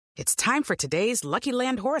It's time for today's Lucky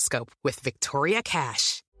Land horoscope with Victoria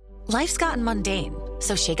Cash. Life's gotten mundane,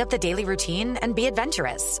 so shake up the daily routine and be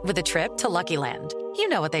adventurous with a trip to Lucky Land. You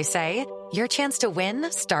know what they say, your chance to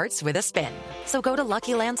win starts with a spin. So go to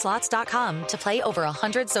LuckyLandSlots.com to play over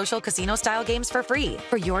 100 social casino-style games for free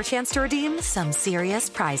for your chance to redeem some serious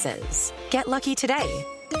prizes. Get lucky today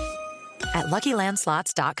at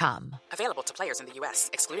LuckyLandSlots.com. Available to players in the U.S.,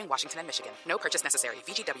 excluding Washington and Michigan. No purchase necessary.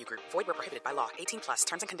 VGW Group. Void where prohibited by law. 18+.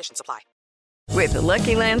 Terms and conditions apply. With the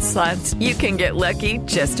Lucky Land Slots, you can get lucky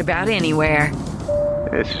just about anywhere.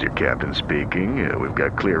 This is your captain speaking. We've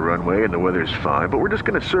got clear runway and the weather's fine, but we're just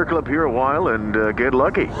going to circle up here a while and get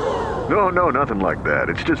lucky. No, nothing like that.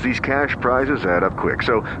 It's just these cash prizes add up quick.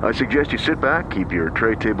 So I suggest you sit back, keep your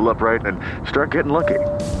tray table upright, and start getting lucky.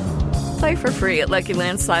 Play for free at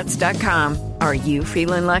LuckyLandSlots.com. Are you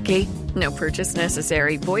feeling lucky? No purchase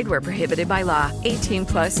necessary. Void where prohibited by law.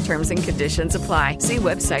 18+ terms and conditions apply. See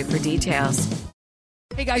website for details.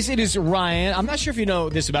 Hey guys, it is Ryan. I'm not sure if you know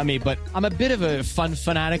this about me, but I'm a bit of a fun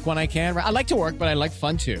fanatic when I can. I like to work, but I like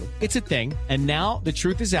fun too. It's a thing. And now the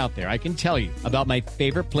truth is out there. I can tell you about my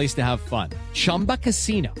favorite place to have fun. Chumba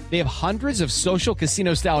Casino. They have hundreds of social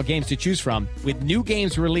casino style games to choose from with new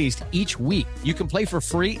games released each week. You can play for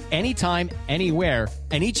free anytime, anywhere.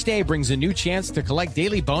 And each day brings a new chance to collect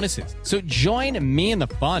daily bonuses. So join me in the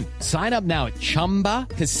fun. Sign up now at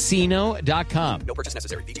ChumbaCasino.com. No purchase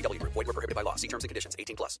necessary. VGW Group. Void where prohibited by law. See terms and conditions.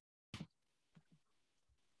 18+.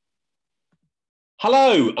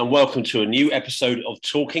 Hello and welcome to a new episode of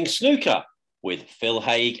Talking Snooker with Phil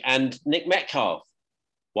Haig and Nick Metcalf.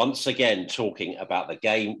 Once again, talking about the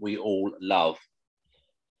game we all love.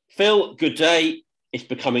 Phil, good day. It's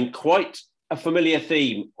becoming quite a familiar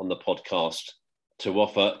theme on the podcast to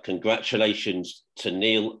offer congratulations to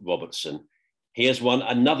Neil Robertson. He has won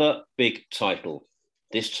another big title,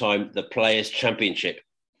 this time the Players' Championship,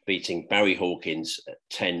 beating Barry Hawkins at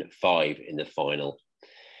 10-5 in the final.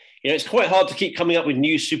 You know, it's quite hard to keep coming up with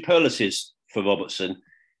new superlatives for Robertson.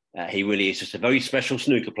 He really is just a very special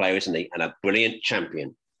snooker player, isn't he? And a brilliant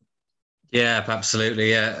champion. Yeah,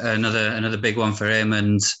 absolutely. Yeah, another big one for him.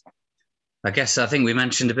 And I think we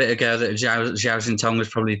mentioned a bit ago that Zhao Xintong was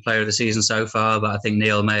probably player of the season so far, but I think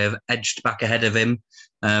Neil may have edged back ahead of him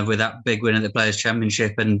with that big win at the Players'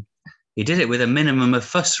 Championship. And he did it with a minimum of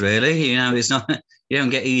fuss, really. You know, it's not, you don't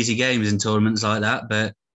get easy games in tournaments like that,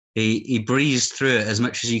 but he breezed through it as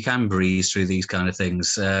much as you can breeze through these kind of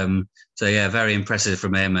things. So yeah, very impressive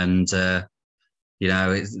from him. And, you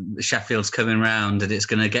know, Sheffield's coming round and it's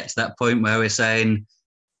going to get to that point where we're saying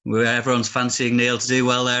everyone's fancying Neil to do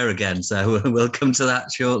well there again. So we'll come to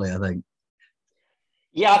that shortly, I think.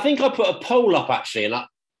 Yeah, I think I put a poll up actually, and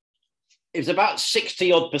it was about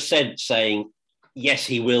 60% saying, yes,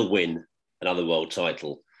 he will win another world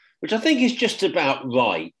title, which I think is just about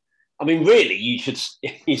right. I mean, really, you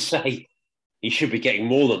say he should be getting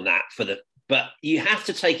more than that but you have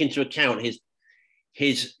to take into account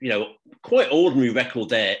his quite ordinary record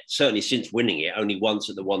there, certainly since winning it only once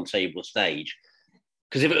at the one table stage.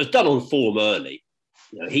 Because if it was done on form early,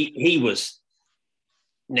 he was,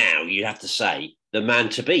 now you have to say, the man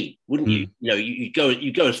to beat, wouldn't you? You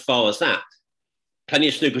go as far as that. Plenty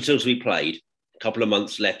of snooker still to be played. A couple of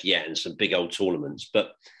months left yet, and some big old tournaments.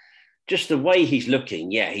 But just the way he's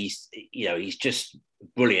looking, yeah, he's just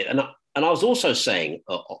brilliant. And I was also saying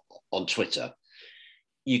on Twitter,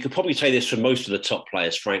 you could probably say this for most of the top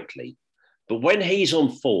players, frankly, but when he's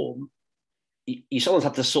on form, you sometimes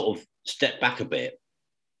have to sort of step back a bit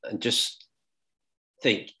and just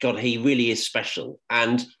think, God, he really is special.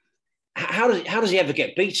 And how does he ever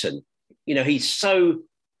get beaten? You know, he's so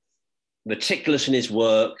meticulous in his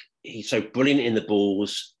work. He's so brilliant in the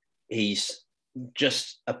balls. He's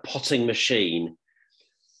just a potting machine.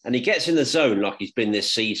 And he gets in the zone like he's been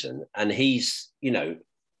this season. And he's,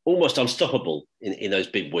 almost unstoppable in those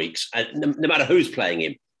big weeks. And no matter who's playing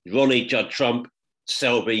him, Ronnie, Judd Trump,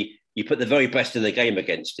 Selby, you put the very best in the game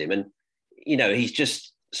against him. And, he's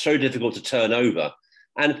just so difficult to turn over.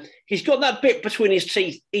 And he's got that bit between his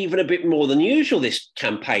teeth even a bit more than usual this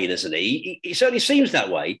campaign, hasn't he? He certainly seems that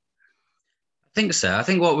way. I think so. I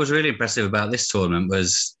think what was really impressive about this tournament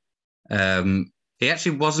was he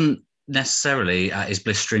actually wasn't necessarily at his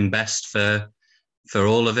blistering best for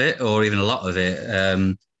all of it, or even a lot of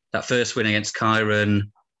it. That first win against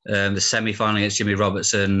Kyron, the semi-final against Jimmy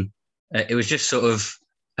Robertson, it was just sort of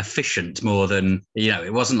efficient more than,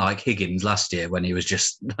 it wasn't like Higgins last year when he was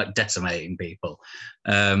just like decimating people.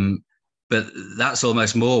 But that's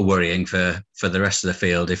almost more worrying for the rest of the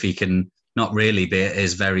field if he can not really be at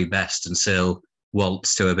his very best and still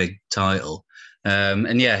waltz to a big title.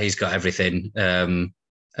 And yeah, he's got everything.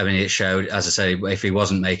 I mean, it showed, as I say, if he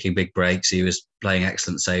wasn't making big breaks, he was playing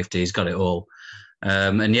excellent safety. He's got it all.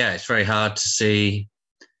 And yeah, it's very hard to see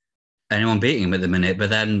anyone beating him at the minute. But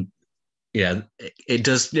then, yeah, it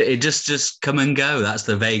just come and go. That's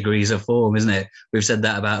the vagaries of form, isn't it? We've said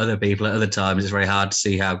that about other people at other times. It's very hard to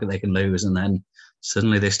see how they can lose, and then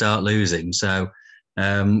suddenly they start losing. So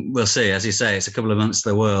we'll see. As you say, it's a couple of months to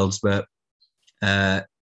the Worlds, but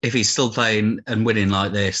if he's still playing and winning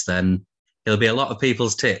like this, then he'll be a lot of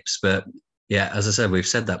people's tips. But yeah, as I said, we've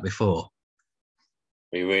said that before.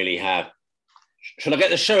 We really have. Should I get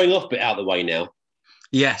the showing off bit out of the way now?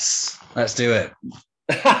 Yes, let's do it.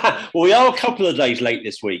 Well, we are a couple of days late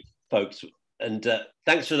this week, folks. And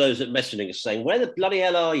thanks for those that messaging us saying, where the bloody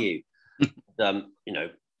hell are you?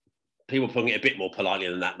 People putting it a bit more politely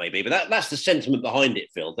than that, maybe. But that's the sentiment behind it,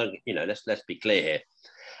 Phil. Let's be clear here.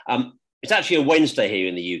 It's actually a Wednesday here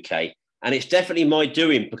in the UK. And it's definitely my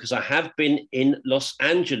doing because I have been in Los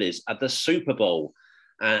Angeles at the Super Bowl.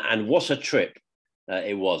 And what a trip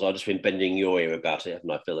it was. I've just been bending your ear about it,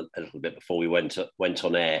 haven't I, Phil, a little bit before we went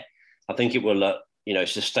on air. I think it will,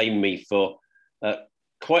 sustain me for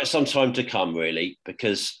quite some time to come, really,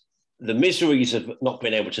 because the miseries of not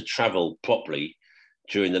being able to travel properly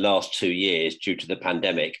during the last 2 years due to the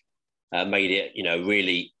pandemic made it,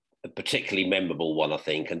 really a particularly memorable one, I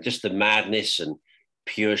think. And just the madness and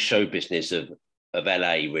pure show business of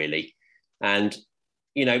LA, really. And,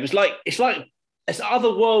 it's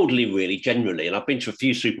otherworldly, really, generally. And I've been to a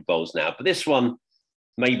few Super Bowls now, but this one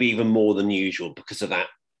maybe even more than usual because of that,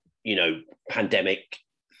 pandemic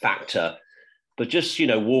factor. But just,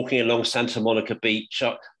 walking along Santa Monica Beach,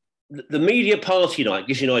 the media party night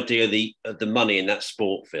gives you an idea of the money in that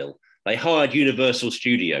sport, Phil. They hired Universal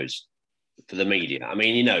Studios for the media. I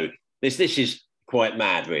mean, this is quite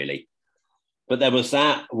mad, really. But there was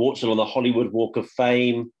that, walked along the Hollywood Walk of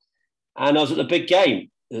Fame, and I was at the big game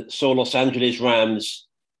that saw Los Angeles Rams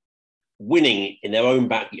winning in their own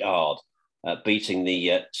backyard, beating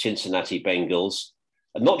the Cincinnati Bengals.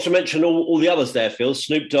 And not to mention all the others there, Phil,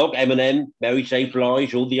 Snoop Dogg, Eminem, Mary J.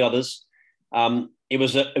 Blige, all the others. It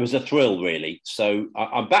was a thrill, really. So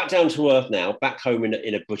I'm back down to earth now, back home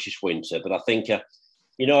in a British winter. But I think,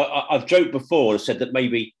 I've joked before and said that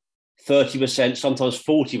maybe 30%, sometimes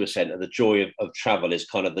 40% of the joy of travel is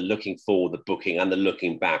kind of the looking forward, the booking, and the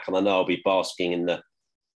looking back. And I know I'll be basking in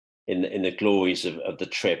the glories of the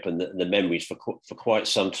trip and the memories for quite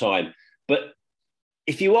some time. But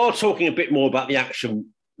if you are talking a bit more about the action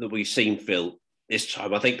that we've seen, Phil, this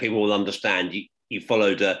time, I think people will understand you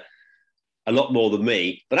followed a lot more than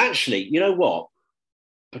me. But actually, you know what?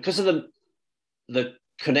 Because of the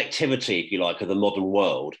connectivity, if you like, of the modern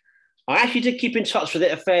world, I actually did keep in touch with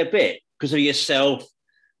it a fair bit because of yourself,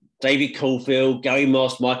 David Caulfield, Gary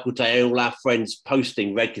Moss, Michael Day, all our friends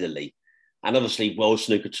posting regularly. And obviously, World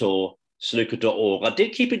Snooker Tour, snooker.org. I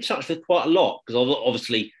did keep in touch with quite a lot because I was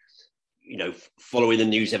obviously, following the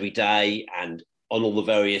news every day and on all the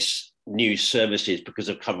various news services because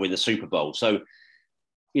of covering the Super Bowl. So,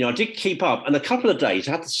 I did keep up. And a couple of days,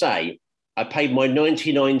 I have to say, I paid my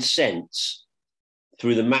 99 cents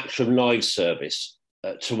through the Matchroom Live service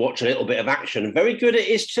to watch a little bit of action. And very good it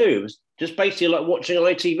is too. It was just basically like watching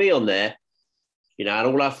ITV on there. And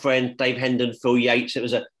all our friends, Dave Hendon, Phil Yates. It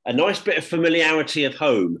was a nice bit of familiarity of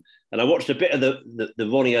home. And I watched a bit of the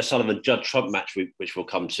Ronnie O'Sullivan Judd Trump match, which we'll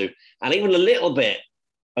come to, and even a little bit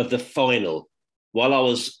of the final while I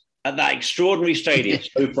was at that extraordinary stadium,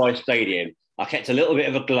 SoFi Stadium. I kept a little bit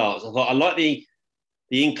of a glance. I thought I like the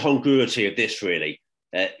incongruity of this, really.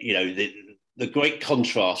 The great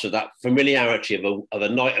contrast of that familiarity of a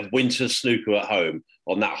night of winter snooker at home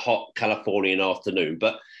on that hot Californian afternoon.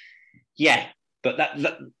 But yeah,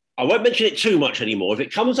 that I won't mention it too much anymore. If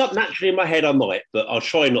it comes up naturally in my head, I might, but I'll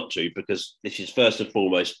try not to because this is first and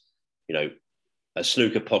foremost, a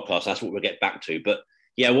snooker podcast. That's what we'll get back to. But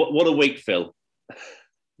yeah, what a week, Phil.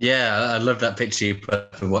 Yeah, I love that picture you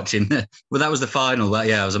put for watching. Well, that was the final.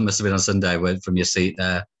 It must have been on Sunday from your seat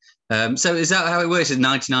there. So is that how it works? It's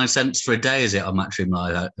 99 cents for a day, is it, on Matchroom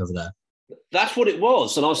Live over there? That's what it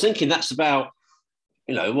was. And I was thinking that's about,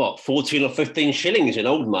 14 or 15 shillings in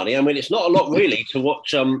old money. I mean, it's not a lot really to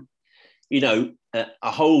watch, a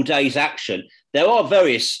whole day's action. There are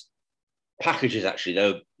various packages,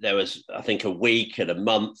 actually. There was, I think, a week and a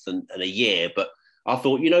month and a year. But I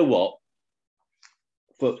thought, you know what?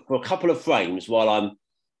 For a couple of frames while I'm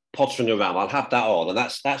pottering around, I'll have that on. And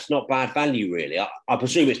that's not bad value, really. I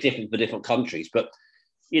presume it's different for different countries. But,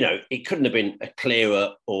 it couldn't have been a clearer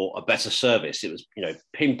or a better service. It was,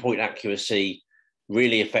 pinpoint accuracy,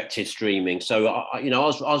 really effective streaming. So I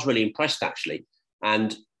was really impressed, actually.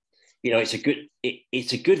 And it's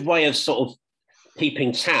a good way of sort of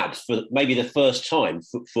keeping tabs for maybe the first time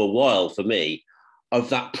for a while for me of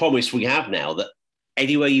that promise we have now that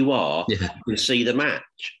anywhere you are, you can see the match,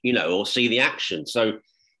 or see the action. So,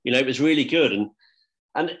 it was really good.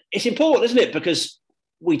 And it's important, isn't it? Because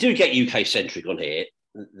we do get UK-centric on here.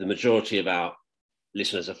 The majority of our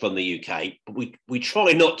listeners are from the UK, but we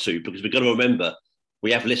try not to, because we've got to remember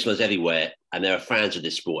we have listeners everywhere and there are fans of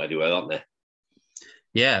this sport everywhere, aren't there?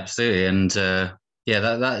 Yeah, absolutely. And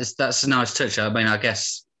that's a nice touch. I mean, I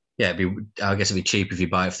guess it'd be cheap if you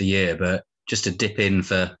buy it for the year, but just to dip in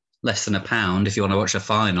for less than £1 if you want to watch a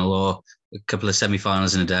final or a couple of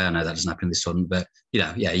semi-finals in a day. I know that doesn't happen in this tournament, but you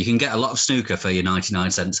can get a lot of snooker for your 99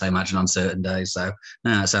 cents, I imagine, on certain days. So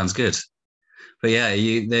that sounds good. But yeah,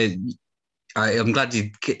 I'm glad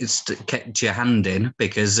you kept your hand in,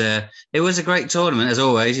 because it was a great tournament as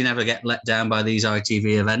always. You never get let down by these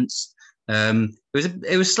ITV events. It was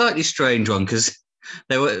a slightly strange one, because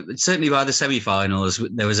there were certainly by the semi-finals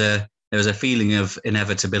there was a feeling of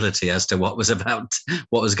inevitability as to what was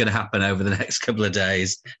going to happen over the next couple of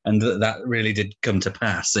days, and that really did come to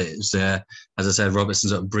pass. It was, as I said, Robertson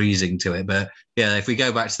sort of breezing to it. But yeah, if we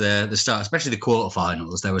go back to the start, especially the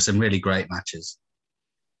quarterfinals, there were some really great matches.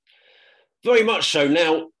 Very much so.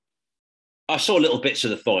 Now, I saw little bits of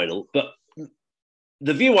the final, but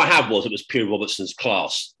the view I had was it was pure Robertson's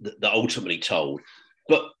class that ultimately told.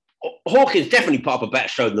 But Hawkins definitely put up a better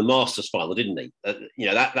show than the Masters final, didn't he?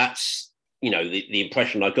 That's the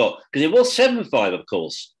impression I got, because it was 7-5, of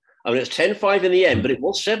course. I mean, it's 10-5 in the end, but it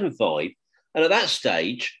was 7-5. And at that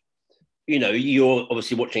stage, you're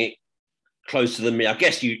obviously watching it closer than me. I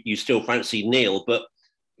guess you still fancied Neil, but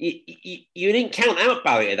you didn't count out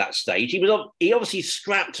Barry at that stage. He obviously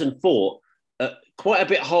scrapped and fought quite a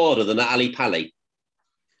bit harder than Ali Pally.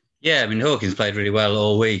 Yeah, I mean, Hawkins played really well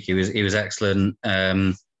all week. He was excellent.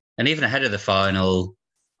 And even ahead of the final,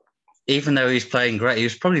 even though he's playing great, he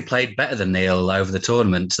was probably played better than Neil over the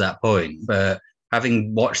tournament to that point. But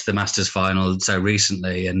having watched the Masters final so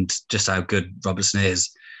recently and just how good Robertson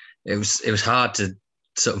is, it was hard to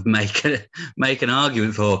sort of make an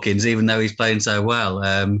argument for Hawkins, even though he's playing so well.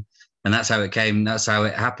 And that's how it came. That's how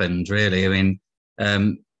it happened, really. I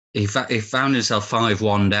mean, he found himself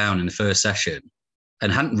 5-1 down in the first session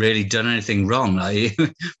and hadn't really done anything wrong. Like,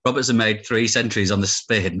 Robertson made 3 centuries on the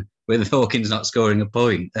spin with Hawkins not scoring a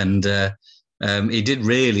point. And he did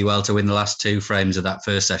really well to win the last 2 frames of that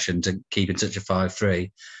first session to keep in touch of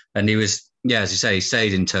 5-3. And he was, as you say, he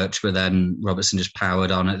stayed in touch, but then Robertson just powered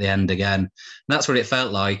on at the end again. And that's what it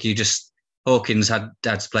felt like. Hawkins had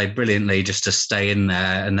to play brilliantly just to stay in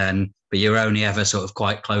there. But you're only ever sort of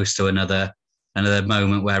quite close to another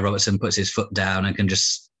moment where Robertson puts his foot down and can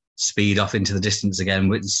just speed off into the distance again,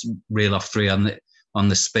 with reel off 3 on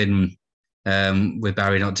the spin, with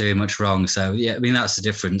Barry not doing much wrong. So yeah, I mean, that's the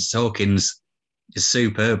difference. Hawkins is a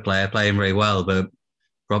superb player, playing very well, but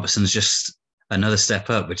Robertson's just another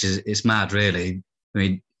step up, which is mad, really. I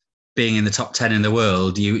mean, being in the top 10 in the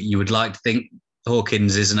world, you would like to think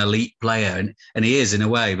Hawkins is an elite player, and he is in a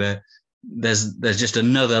way, but there's just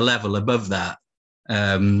another level above that,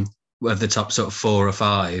 of the top sort of 4 or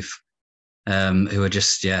 5. Who are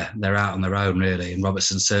just, they're out on their own, really. And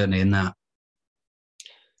Robertson's certainly in that.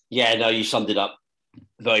 Yeah, no, you summed it up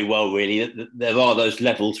very well, really. There are those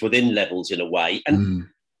levels within levels in a way. And,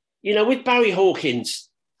 with Barry Hawkins,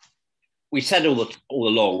 we said all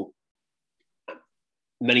along,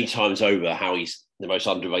 many times over, how he's the most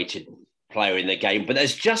underrated player in the game. But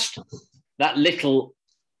there's just that little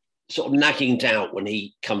sort of nagging doubt when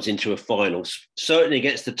he comes into a final, certainly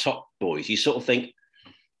against the top boys. You sort of think,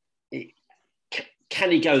 can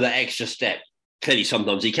he go that extra step? Clearly,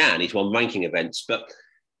 sometimes he can. He's won ranking events. But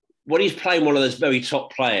when he's playing one of those very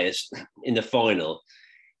top players in the final,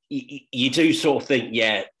 you do sort of think,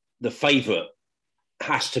 the favourite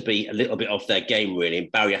has to be a little bit off their game, really,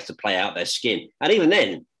 and Barry has to play out their skin. And even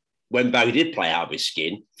then, when Barry did play out of his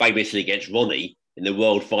skin, famously against Ronnie in the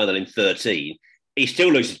world final in 2013, he still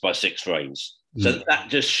loses by 6 frames. So that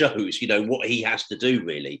just shows, what he has to do,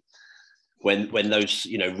 really, when those,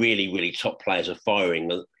 really, really top players are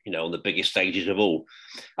firing, on the biggest stages of all.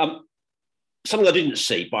 Something I didn't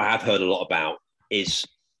see, but I have heard a lot about, is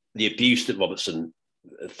the abuse that Robertson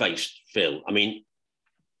faced, Phil. I mean,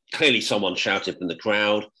 clearly someone shouted from the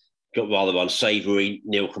crowd, got rather unsavoury.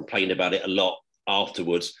 Neil complained about it a lot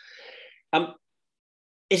afterwards.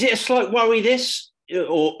 Is it a slight worry, this?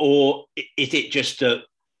 Or is it just a,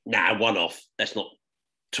 one-off? Let's not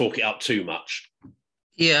talk it up too much.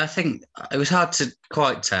 Yeah, I think it was hard to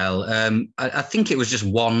quite tell. I think it was just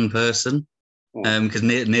one person, because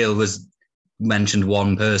Neil mentioned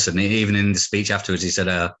one person. Even in the speech afterwards, he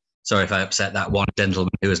said, sorry if I upset that one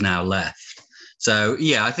gentleman who has now left. So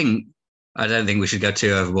yeah, I don't think we should go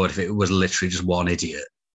too overboard if it was literally just one idiot.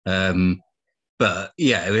 But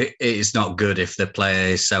yeah, it's not good if the player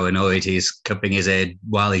is so annoyed he's cupping his head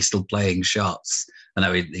while he's still playing shots. I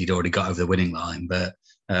know he'd already got over the winning line, but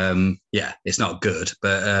yeah, it's not good.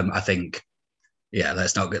 But I think, yeah,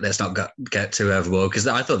 let's not get too overboard, because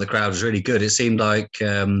I thought the crowd was really good. It seemed like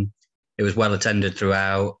it was well attended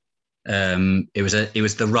throughout. It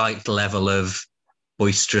was the right level of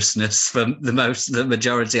boisterousness for the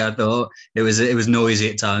majority. I thought it was noisy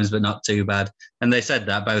at times, but not too bad. And they said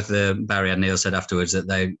that both Barry and Neil said afterwards that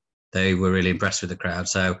they were really impressed with the crowd.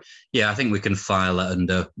 So yeah, I think we can file that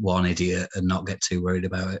under one idiot and not get too worried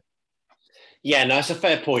about it. Yeah, no, that's a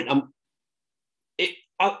fair point.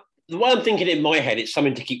 The way I'm thinking in my head, it's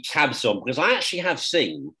something to keep tabs on, because I actually have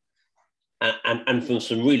seen, and from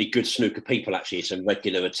some really good snooker people, actually, some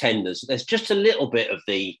regular attenders, there's just a little bit of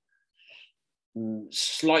the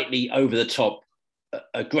slightly over the top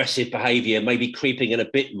aggressive behaviour, maybe creeping in a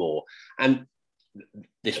bit more. And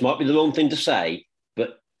this might be the wrong thing to say,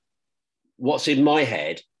 but what's in my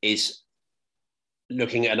head is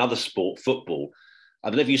looking at another sport, football. I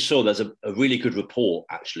don't know if you saw, there's a really good report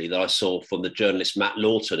actually that I saw from the journalist Matt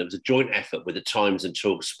Lawton. It was a joint effort with the Times and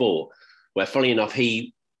Talk Sport, where funnily enough,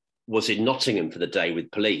 he was in Nottingham for the day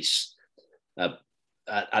with police at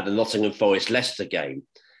the Nottingham Forest Leicester game.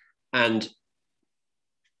 And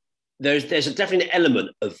there's definitely an element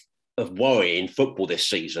of worry in football this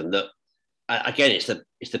season that, again, it's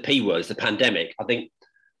the P word, it's the pandemic. I think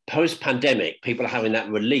post-pandemic, people are having that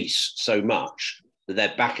release so much that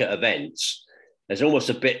they're back at events. There's almost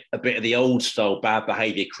a bit of the old style bad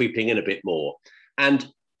behaviour creeping in a bit more. And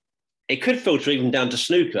it could filter even down to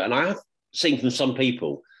snooker. And I have seen from some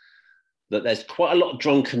people that there's quite a lot of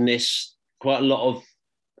drunkenness, quite a lot of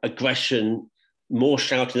aggression, more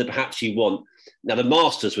shouting than perhaps you want. Now, the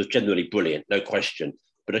Masters was generally brilliant, no question.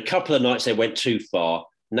 But a couple of nights they went too far.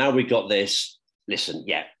 Now we got this. Listen,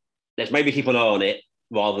 yeah, let's maybe keep an eye on it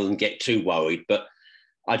rather than get too worried. But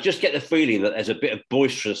I just get the feeling that there's a bit of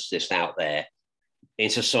boisterousness out there in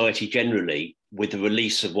society generally with the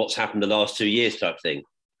release of what's happened the last 2 years type thing.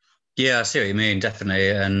 Yeah, I see what you mean, definitely.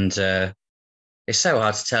 And it's so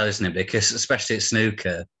hard to tell, isn't it? Because especially at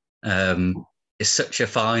snooker, it's such a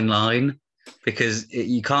fine line, because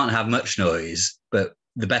you can't have much noise, but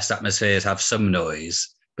the best atmospheres have some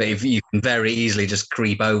noise. But if you can very easily just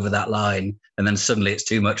creep over that line and then suddenly it's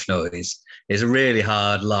too much noise, it's a really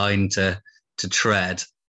hard line to tread.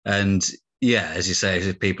 And yeah, as you say,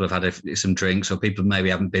 if people have had some drinks or people maybe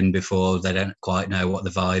haven't been before, they don't quite know what the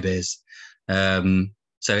vibe is.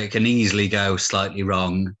 So it can easily go slightly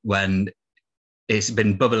wrong when it's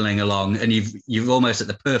been bubbling along and you've almost at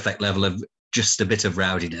the perfect level of just a bit of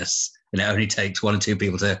rowdiness, and it only takes one or two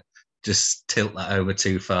people to just tilt that over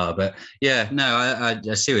too far. But yeah, no,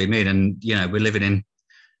 I see what you mean. And, you know,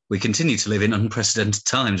 we continue to live in unprecedented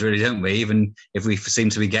times, really, don't we? Even if we seem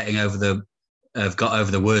to be got over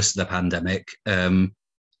the worst of the pandemic,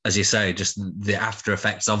 as you say, just the after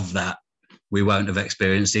effects of that, we won't have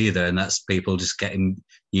experienced either. And that's people just getting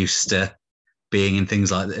used to being in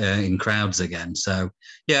things like in crowds again. So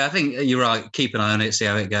yeah, I think you're right. Keep an eye on it, see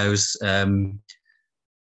how it goes.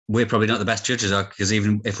 We're probably not the best judges, because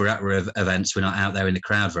even if we're at events, we're not out there in the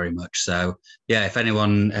crowd very much. So yeah, if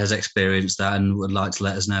anyone has experienced that and would like to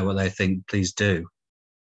let us know what they think, please do.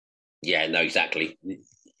 Yeah, no, exactly.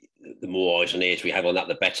 The more eyes and ears we have on that,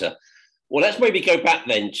 the better. Well, let's maybe go back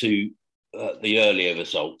then to the earlier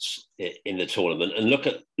results in the tournament and look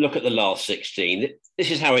at the last 16.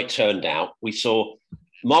 This is how it turned out. We saw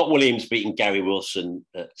Mark Williams beating Gary Wilson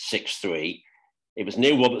at 6-3. It was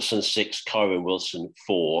Neil Robertson 6, Kyron Wilson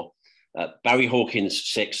 4, Barry Hawkins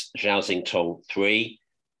 6, Zhao Xingtong 3,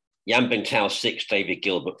 Yan Bingtao 6, David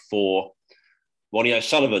Gilbert 4, Ronnie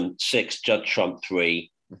O'Sullivan 6, Judd Trump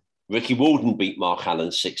 3, Ricky Walden beat Mark Allen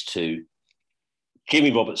 6-2,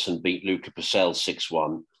 Jimmy Robertson beat Luca Purcell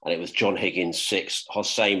 6-1, and it was John Higgins 6,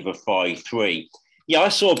 Hossein Vafai 3. Yeah, I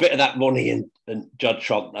saw a bit of that Ronnie and Judd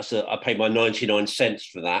Trump. I paid my 99 cents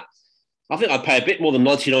for that. I think I'd pay a bit more than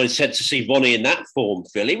 99 cents to see Ronnie in that form,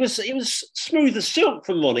 Phil. He was smooth as silk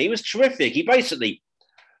from Ronnie. He was terrific. He basically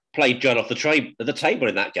played Judd off the table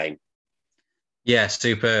in that game. Yeah,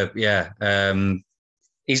 superb. Yeah.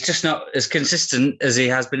 He's just not as consistent as he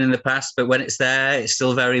has been in the past, but when it's there, it's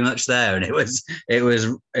still very much there. And it was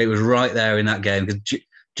right there in that game, because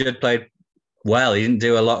Judd played well. He didn't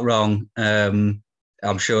do a lot wrong.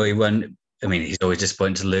 I'm sure he won't. I mean, he's always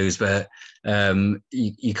disappointed to lose, but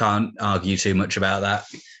you can't argue too much about that.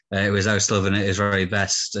 It was O'Sullivan at his very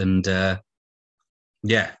best, and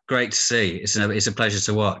yeah, great to see. It's a pleasure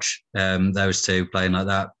to watch those two playing like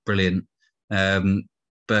that. Brilliant.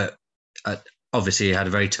 But obviously he had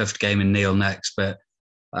a very tough game in Neil next. But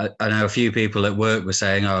I know a few people at work were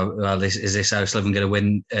saying, "Oh, well, is this O'Sullivan going to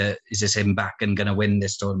win? Is this him back and going to win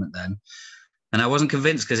this tournament then?" And I wasn't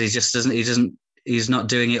convinced because he just doesn't. He's not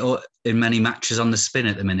doing it in many matches on the spin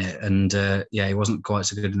at the minute. And he wasn't quite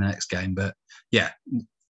so good in the next game. But yeah,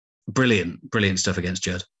 brilliant stuff against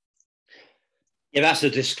Judd. Yeah, that's a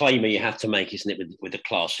disclaimer you have to make, isn't it, with the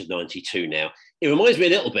class of 92 now? It reminds me a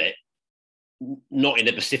little bit, not in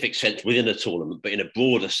a specific sense within a tournament, but in a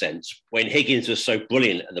broader sense, when Higgins was so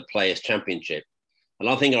brilliant at the Players' Championship. And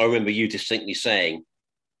I think I remember you distinctly saying,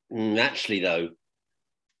 actually, though,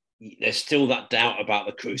 there's still that doubt about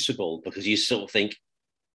the Crucible, because you sort of think,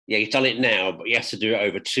 yeah, he's done it now, but he has to do it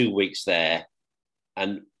over 2 weeks there.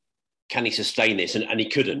 And can he sustain this? And he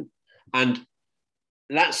couldn't. And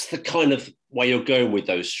that's the kind of way you're going with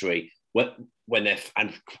those three. When they're,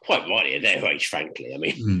 and quite rightly at their age, frankly. I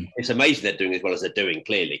mean, It's amazing they're doing as well as they're doing,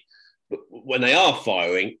 clearly. But when they are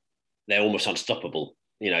firing, they're almost unstoppable,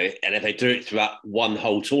 and if they do it throughout one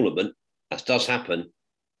whole tournament, that does happen,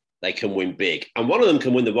 they can win big. And one of them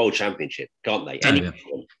can win the World Championship, can't they?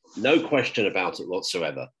 No question about it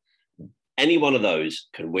whatsoever. Any one of those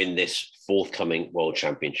can win this forthcoming World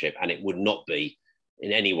Championship, and it would not be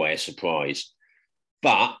in any way a surprise.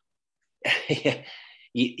 But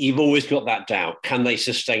you've always got that doubt. Can they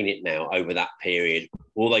sustain it now over that period?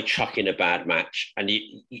 Will they chuck in a bad match? And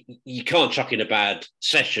you can't chuck in a bad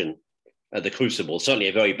session at the Crucible, certainly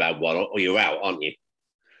a very bad one, or you're out, aren't you?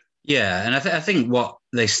 Yeah, and I think what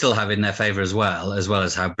they still have in their favour as well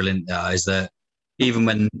as how brilliant they are, is that even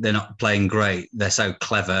when they're not playing great, they're so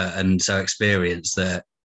clever and so experienced that,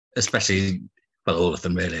 especially, well, all of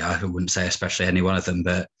them really, I wouldn't say especially any one of them,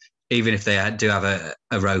 but even if they do have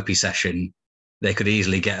a ropey session, they could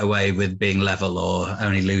easily get away with being level or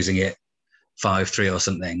only losing it 5-3 or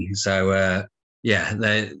something. So,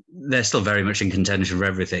 they're still very much in contention for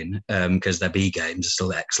everything because their B games are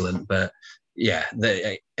still excellent. But, yeah,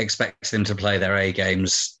 they expect them to play their A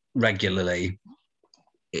games regularly.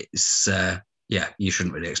 It's, you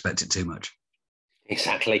shouldn't really expect it too much.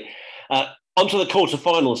 Exactly. On to the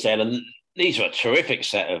quarterfinals then, and these are a terrific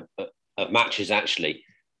set of matches, actually.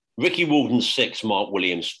 Ricky Walden 6, Mark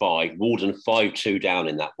Williams 5. Walden 5-2 down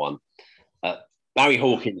in that one. Barry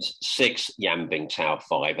Hawkins 6, Yan Bingtao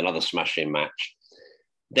 5. Another smashing match.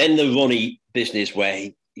 Then the Ronnie business where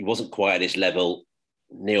he wasn't quite at his level.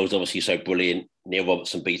 Neil's obviously so brilliant. Neil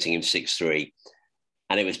Robertson beating him 6-3.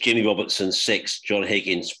 And it was Jimmy Robertson 6, John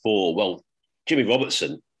Higgins 4. Well, Jimmy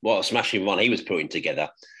Robertson, what a smashing run he was putting together.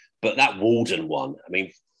 But that Walden one, I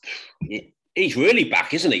mean, he's really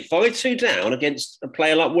back, isn't he? 5-2 down against a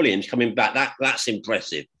player like Williams coming back. That's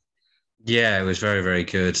impressive. Yeah, it was very, very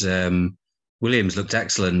good. Williams looked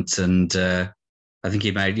excellent, and I think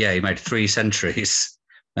he made 3 centuries.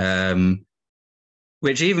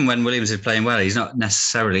 Which even when Williams is playing well, he's not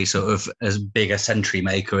necessarily sort of as big a century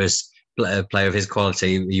maker as a player of his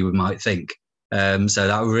quality you might think. So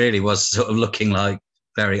that really was sort of looking like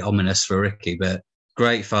very ominous for Ricky. But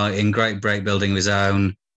great fighting, great break building of his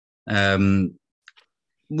own.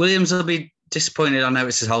 Williams will be disappointed. I know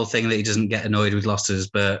it's his whole thing that he doesn't get annoyed with losses,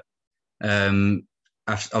 but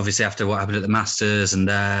obviously after what happened at the Masters and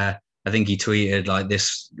I think he tweeted like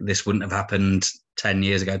this wouldn't have happened 10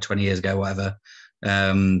 years ago, 20 years ago, whatever.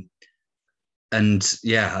 And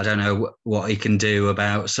yeah, I don't know what he can do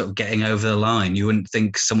about sort of getting over the line. You wouldn't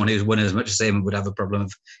think someone who's won as much as him would have a problem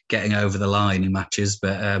of getting over the line in matches,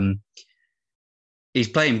 but he's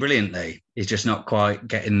playing brilliantly. He's just not quite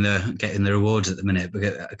getting the rewards at the minute,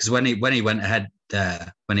 because when he went ahead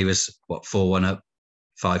there, when he was 4-1 up,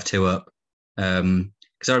 5-2 up,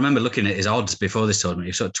 because I remember looking at his odds before this tournament,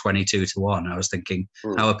 he was sort of 22-1. I was thinking,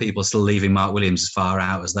 how are people still leaving Mark Williams as far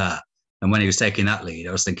out as that? And when he was taking that lead,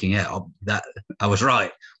 I was thinking, that I was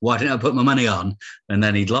right. Why didn't I put my money on? And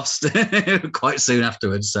then he'd lost quite soon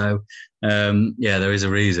afterwards. So, there is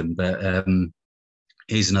a reason. But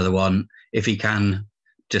he's another one. If he can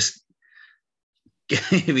just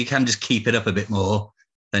keep it up a bit more,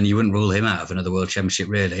 then you wouldn't rule him out of another World Championship,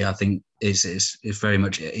 really. I think is very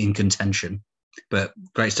much in contention. But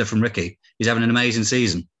great stuff from Ricky. He's having an amazing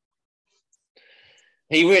season.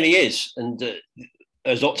 He really is. And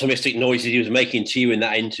as optimistic noises he was making to you in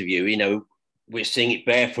that interview, we're seeing it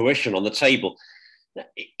bear fruition on the table.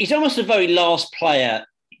 He's almost the very last player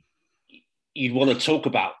you'd want to talk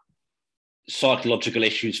about psychological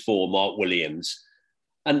issues for, Mark Williams.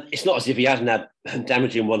 And it's not as if he hasn't had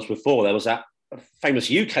damaging ones before. There was that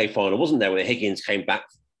famous UK final, wasn't there, where Higgins came back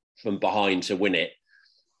from behind to win it.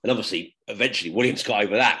 And obviously, eventually, Williams got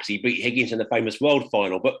over that because he beat Higgins in the famous world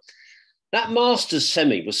final. But That Masters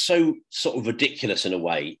semi was so sort of ridiculous in a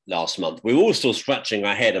way last month. We were all still scratching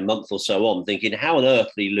our head a month or so on, thinking, how on earth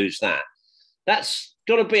did he lose that? That's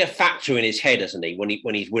got to be a factor in his head, hasn't he,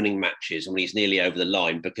 when he's winning matches and when he's nearly over the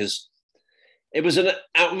line, because it was an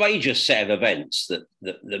outrageous set of events that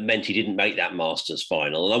meant he didn't make that Masters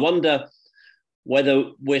final. And I wonder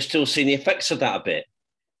whether we're still seeing the effects of that a bit.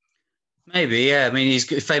 Maybe, yeah. I mean, he's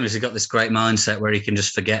famously got this great mindset where he can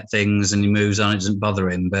just forget things and he moves on, it doesn't bother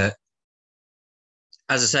him. But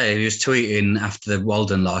as I say, he was tweeting after the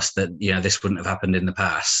Walden loss that, this wouldn't have happened in the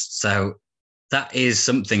past. So that is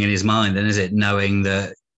something in his mind, then, is it? Knowing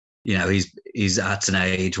that, he's at an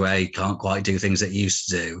age where he can't quite do things that he used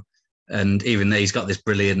to do. And even though he's got this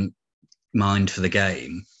brilliant mind for the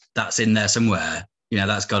game, that's in there somewhere.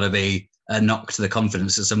 That's got to be a knock to the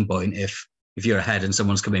confidence at some point. If you're ahead and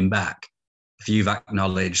someone's coming back, if you've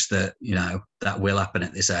acknowledged that, that will happen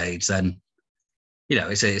at this age, then,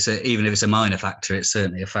 even if it's a minor factor, it's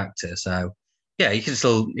certainly a factor. So, yeah, you can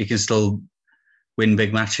still win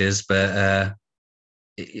big matches, but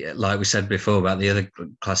like we said before about the other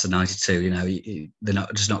class of '92, they're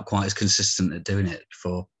not quite as consistent at doing it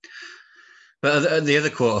before. But the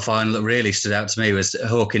other quarterfinal that really stood out to me was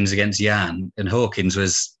Hawkins against Jan, and Hawkins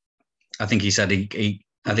was, I think he said he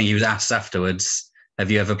was asked afterwards,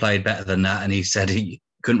 "Have you ever played better than that?" And he said he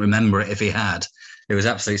couldn't remember it if he had. It was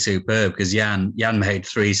absolutely superb because Jan made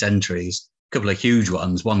 3 centuries, a couple of huge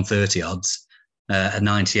ones, 130 odds, a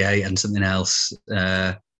 98 and something else.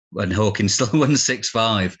 And Hawkins still won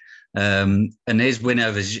 6-5. And his win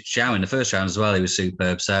over Zhao in the first round as well, he was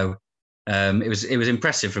superb. So it was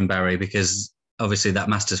impressive from Barry because obviously that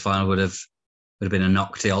Masters final would have been a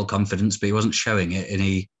knock to the old confidence, but he wasn't showing it, and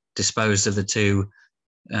he disposed of the 2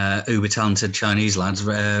 uber talented Chinese lads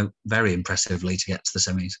very impressively to get to the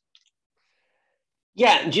semis.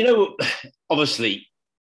 Yeah, and obviously,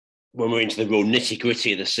 when we're into the real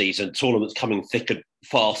nitty-gritty of the season, tournaments coming thick and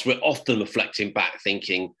fast, we're often reflecting back,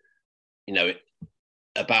 thinking,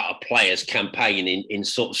 about a player's campaign in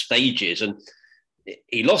sort of stages. And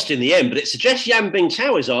he lost in the end, but it suggests Yan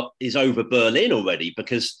Bingtao is over Berlin already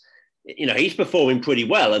because, he's performing pretty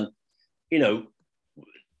well. And,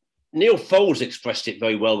 Neil Foles expressed it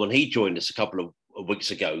very well when he joined us a couple of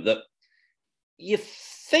weeks ago, that you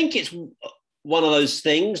think it's one of those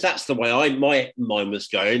things. That's the way my mind was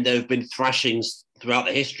going. There have been thrashings throughout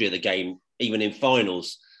the history of the game, even in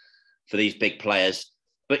finals, for these big players.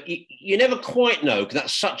 But you never quite know because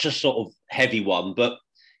that's such a sort of heavy one. But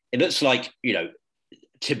it looks like,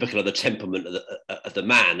 typical of the temperament of the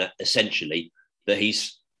man, essentially, that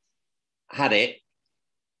he's had it.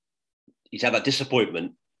 He's had that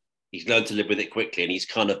disappointment. He's learned to live with it quickly, and he's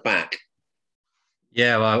kind of back.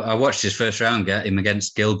 Yeah, well, I watched his first round him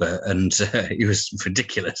against Gilbert, and he was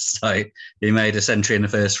ridiculous. Like, he made a century in the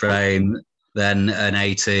first frame, then an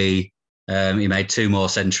 80. He made 2 more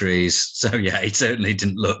centuries. So, yeah, he certainly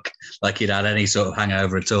didn't look like he'd had any sort of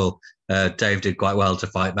hangover at all. Dave did quite well to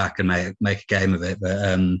fight back and make a game of it.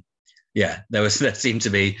 But, there seemed to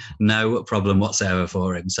be no problem whatsoever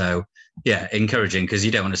for him. So, yeah, encouraging because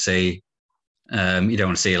you don't want to see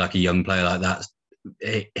like a young player like that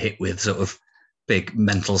hit with sort of big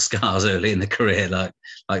mental scars early in the career like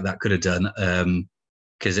that could have done,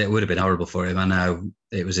 because it would have been horrible for him. I know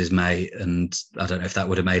it was his mate, and I don't know if that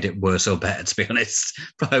would have made it worse or better, to be honest.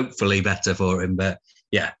 Hopefully better for him, but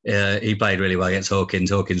yeah, he played really well against Hawkins.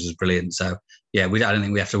 Hawkins was brilliant, so yeah, I don't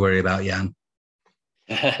think we have to worry about Jan.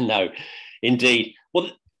 No, indeed.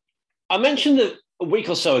 Well, I mentioned that a week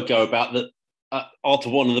or so ago about that after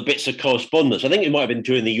one of the bits of correspondence, I think it might have been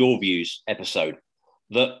during the Your Views episode,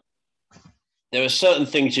 that there are certain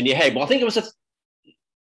things in your head. Well, I think it was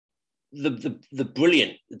the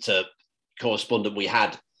brilliant correspondent we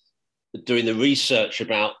had doing the research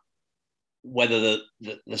about whether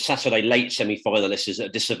the Saturday late semi-finalist is at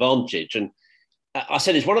a disadvantage. And I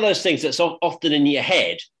said it's one of those things that's often in your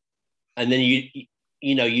head, and then you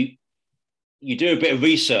do a bit of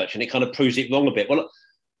research and it kind of proves it wrong a bit. Well,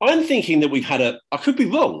 I'm thinking that we've had I could be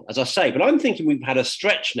wrong, as I say, but I'm thinking we've had a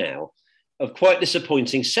stretch now of quite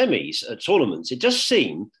disappointing semis at tournaments. It just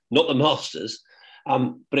seems, not the Masters,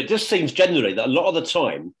 but it just seems generally that a lot of the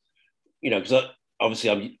time, because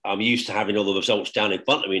obviously I'm used to having all the results down in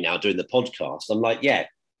front of me now doing the podcast. I'm like, yeah,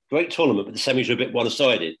 great tournament, but the semis are a bit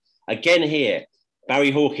one-sided. Again here, Barry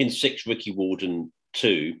Hawkins 6, Ricky Walden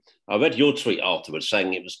 2. I read your tweet afterwards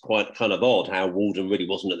saying it was quite kind of odd how Walden really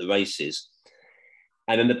wasn't at the races.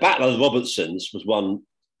 And then the Battle of the Robertsons was won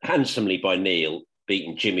handsomely by Neil,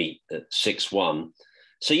 beating Jimmy at 6-1.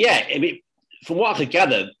 So, yeah, I mean, from what I could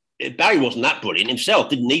gather, Barry wasn't that brilliant himself,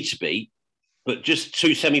 didn't need to be, but just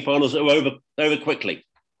 2 semi-finals that were over quickly.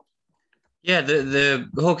 Yeah, the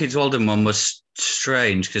Hawkins Walden one was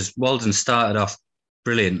strange because Walden started off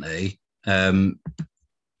brilliantly.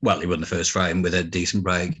 Well, he won the first frame with a decent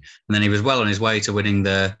break, and then he was well on his way to winning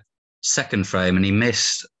the second frame, and he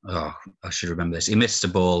missed. Oh, I should remember this. He missed a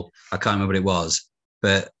ball. I can't remember what it was,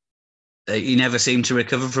 but he never seemed to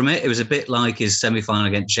recover from it. It was a bit like his semi-final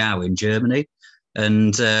against Zhao in Germany,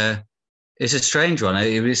 and it's a strange one.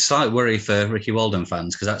 It was a slight worry for Ricky Walden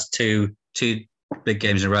fans because that's two big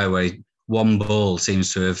games in a row where one ball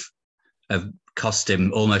seems to have cost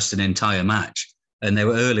him almost an entire match. And they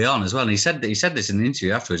were early on as well. And he said this in the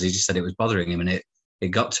interview afterwards. He just said it was bothering him, and it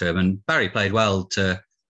got to him. And Barry played well to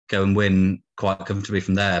go and win quite comfortably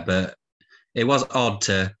from there. But it was odd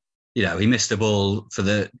to, he missed the ball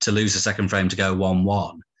to lose the second frame to go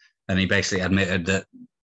 1-1, and he basically admitted that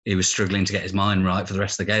he was struggling to get his mind right for the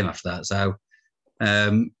rest of the game after that. So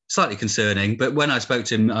slightly concerning. But when I spoke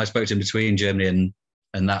to him between Germany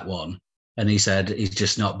and that one, and he said he's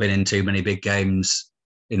just not been in too many big games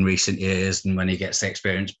in recent years, and when he gets the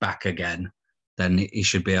experience back again, then he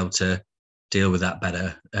should be able to deal with that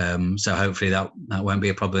better. So hopefully that won't be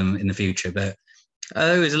a problem in the future. But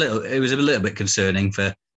it was a little bit concerning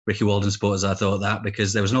for Ricky Walden supporters, I thought, that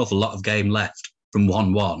because there was an awful lot of game left from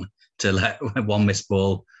 1-1 to let one missed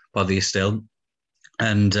ball bother you still.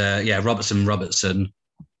 And Robertson.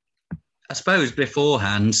 I suppose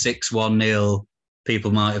beforehand 6-1 nil,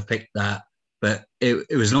 people might have picked that, but it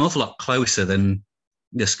was an awful lot closer than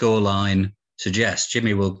the scoreline suggests.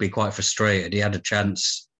 Jimmy will be quite frustrated. He had a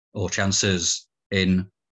chance or chances in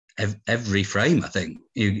every frame, I think.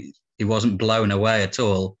 He wasn't blown away at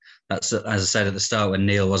all. That's, as I said at the start, when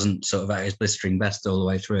Neil wasn't sort of at his blistering best all the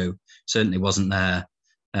way through. Certainly wasn't there.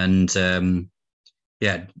 And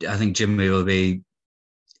I think Jimmy will be,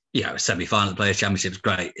 semi-final at the Players' Championship's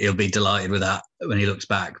great. He'll be delighted with that when he looks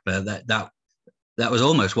back. But that was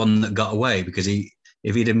almost one that got away because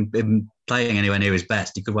if he'd been playing anywhere near his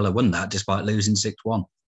best, he could well have won that despite losing 6-1.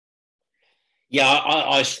 Yeah,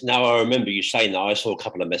 I now remember you saying that. I saw a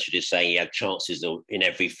couple of messages saying he had chances in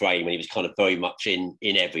every frame, and he was kind of very much in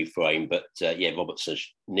every frame. But Robertson,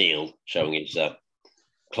 Neil showing his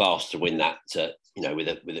class to win that, with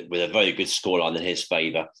a very good scoreline in his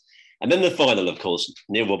favour. And then the final, of course,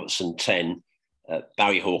 Neil Robertson 10,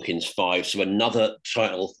 Barry Hawkins 5. So another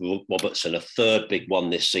title for Robertson, a third big one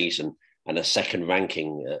this season, and a second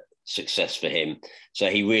ranking success for him. So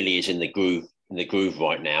he really is in the groove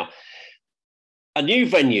right now. A new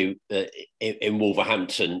venue in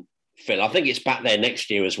Wolverhampton, Phil. I think it's back there next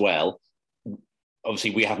year as well. Obviously,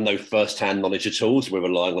 we have no first-hand knowledge at all, so we're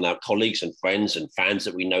relying on our colleagues and friends and fans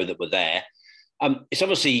that we know that were there. It's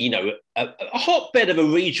obviously, a hotbed of a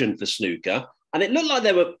region for snooker, and it looked like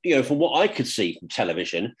there were, from what I could see from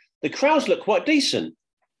television, the crowds look quite decent.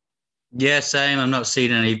 Yeah, same. I'm not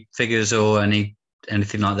seeing any figures or anything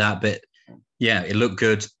like that, but yeah, it looked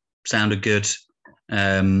good, sounded good.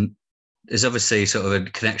 There's obviously sort of a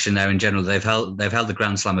connection there in general. They've held the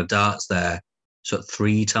Grand Slam of Darts there sort of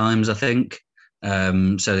 3 times, I think.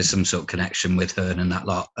 So there's some sort of connection with Hearn and that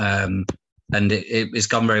lot. And it's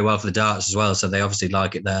gone very well for the darts as well. So they obviously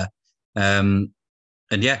like it there.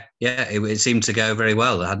 It seemed to go very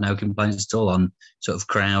well. I had no complaints at all on sort of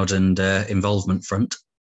crowd and involvement front.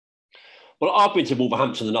 Well, I've been to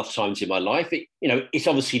Wolverhampton enough times in my life. It's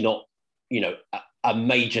obviously not, a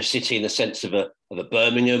major city in the sense of a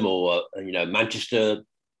Birmingham or Manchester,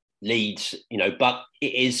 Leeds, but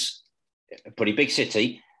it is a pretty big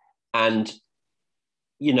city, and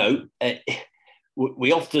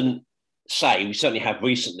we often say, we certainly have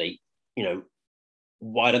recently,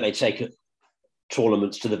 why don't they take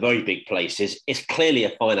tournaments to the very big places? It's clearly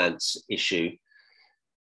a finance issue.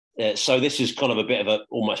 So this is kind of a bit of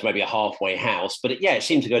almost maybe a halfway house, but it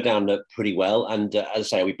seemed to go down pretty well. And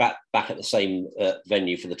as I say, we back at the same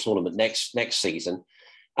venue for the tournament next season.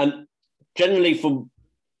 And generally, from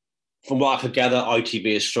what I could gather, ITV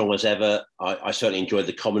is strong as ever. I certainly enjoyed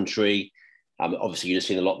the commentary. Obviously, you've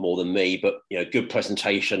seen a lot more than me, but good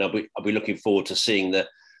presentation. I'll be looking forward to seeing the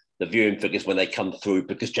viewing figures when they come through,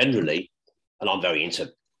 because generally, and I'm very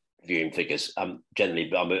into viewing figures.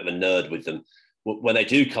 Generally, I'm a bit of a nerd with them. When they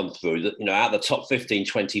do come through, out of the top 15,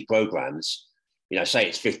 20 programs, say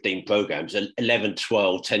it's 15 programs, and 11,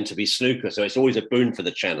 12 tend to be snooker. So it's always a boon for the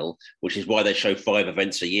channel, which is why they show 5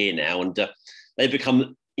 events a year now. And they've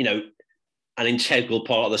become, an integral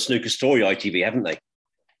part of the snooker story, ITV, haven't they?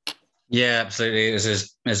 Yeah, absolutely. It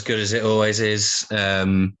was as good as it always is.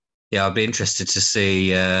 I'd be interested to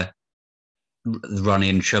see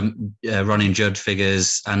running Judd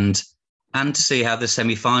figures and to see how the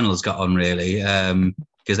semi-finals got on, really,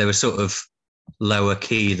 because they were sort of lower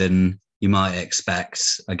key than you might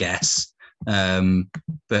expect, I guess.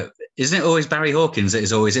 But isn't it always Barry Hawkins that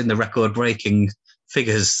is always in the record-breaking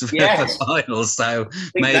figures for finals? So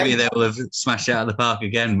maybe they will have smashed it out of the park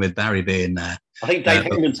again with Barry being there. I think Dave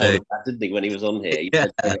Heyman told us that, didn't he, when he was on here? He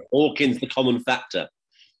said, Hawkins, the common factor.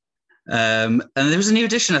 And there was a new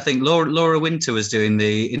addition, I think. Laura Winter was doing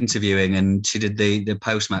the interviewing, and she did the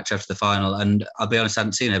post-match after the final. And I'll be honest, I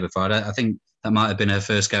hadn't seen her before. I think that might have been her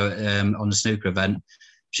first go on a snooker event.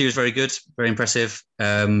 She was very good, very impressive.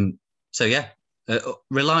 So, yeah,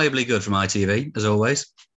 reliably good from ITV, as always.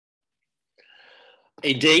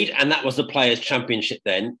 Indeed, and that was the Players' Championship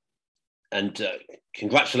then. And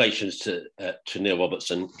congratulations to Neil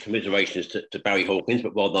Robertson. Commiserations to Barry Hawkins,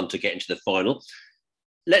 but well done to get into the final.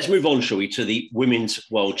 Let's move on, shall we, to the Women's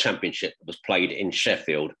World Championship that was played in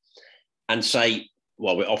Sheffield, and say,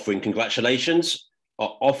 while we're offering congratulations,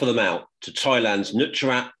 I'll offer them out to Thailand's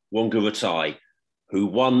Nutcharat Wonguratai, who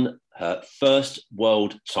won her first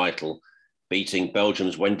world title, beating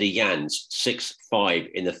Belgium's Wendy Jans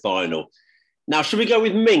 6-5 in the final. Now, should we go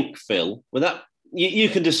with Mink, Phil? With that, you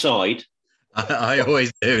can decide. I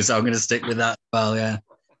always do, so I'm going to stick with that. Well, yeah.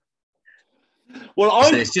 Well,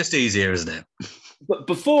 it's just easier, isn't it? But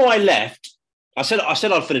before I left, I said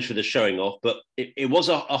I'd finish with the showing off, but it was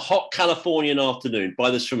a hot Californian afternoon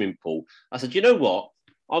by the swimming pool. I said, you know what?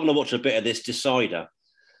 I'm going to watch a bit of this decider.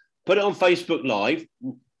 Put it on Facebook Live.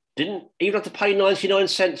 Didn't even have to pay 99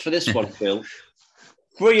 cents for this one, Phil.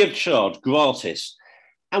 Free of charge, gratis.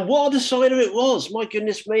 And what a decider it was. My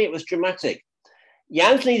goodness me, it was dramatic.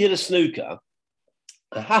 Jans needed a snooker.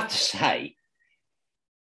 I have to say,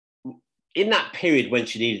 in that period when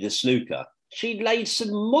she needed a snooker, she laid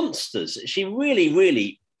some monsters. She really,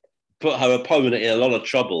 really put her opponent in a lot of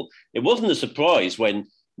trouble. It wasn't a surprise when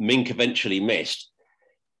Mink eventually missed.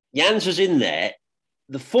 Jans was in there.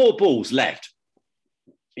 The 4 balls left,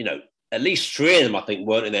 at least 3 of them, I think,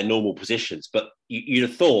 weren't in their normal positions. But you'd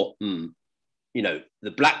have thought, the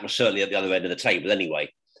black was certainly at the other end of the table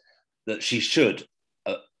anyway, that she should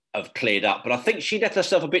have cleared up. But I think she left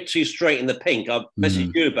herself a bit too straight in the pink. I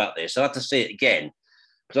messaged you about this. I'll have to see it again.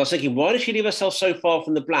 Because I was thinking, why did she leave herself so far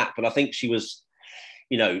from the black? But I think she was,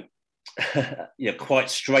 quite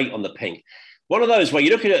straight on the pink. One of those where you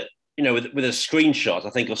look at it, with a screenshot, I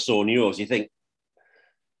think I saw on yours, you think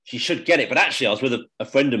she should get it. But actually, I was with a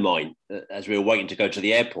friend of mine as we were waiting to go to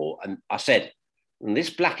the airport. And I said, this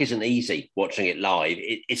black isn't easy watching it live.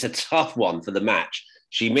 It's a tough one for the match.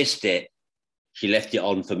 She missed it. She left it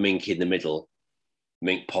on for Mink in the middle.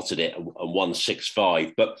 Mink potted it and won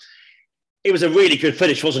 6-5. But it was a really good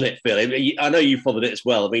finish, wasn't it, Phil? I know you followed it as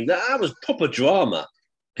well. I mean, that was proper drama.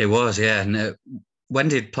 It was, yeah. No,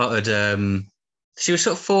 Wendy potted, she was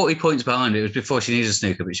sort of 40 points behind. It was before she needed a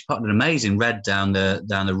snooker, but she potted an amazing red down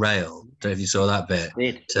the rail. I don't know if you saw that bit.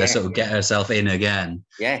 Sort of get herself in again.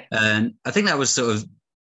 Yeah. And I think that was sort of,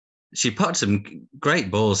 she potted some great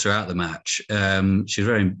balls throughout the match. She was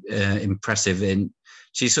very impressive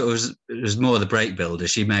she sort of was more the break builder.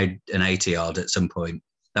 She made an 80-yard at some point.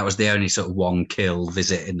 That was the only sort of one kill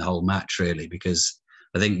visit in the whole match, really, because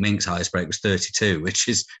I think Mink's highest break was 32, which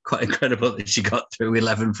is quite incredible that she got through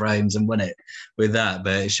 11 frames and won it with that.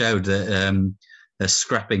 But it showed that her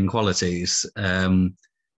scrapping qualities. But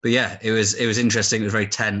yeah, it was interesting. It was very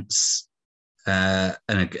tense and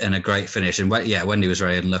a great finish. And yeah, Wendy was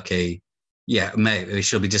very unlucky. Yeah, maybe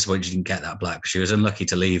she'll be disappointed she didn't get that black. She was unlucky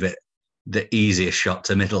to leave it the easiest shot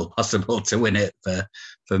to middle possible to win it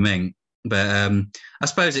for Mink. But I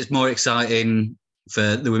suppose it's more exciting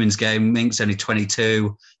for the women's game. Mink's only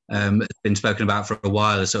 22. It's been spoken about for a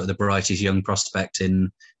while as sort of the brightest young prospect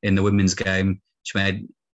in the women's game.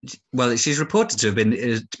 She's reported to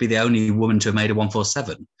be the only woman to have made a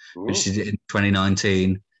 147, which she did in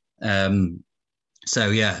 2019. So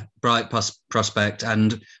yeah, bright prospect,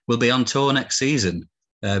 and will be on tour next season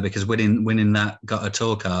because winning that got a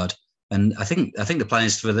tour card. And I think the plan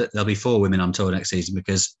is there'll be 4 women on tour next season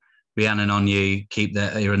because Rhiannon and Onyi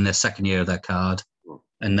are in their second year of their card.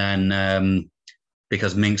 And then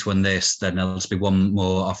because Mink's won this, then there'll just be 1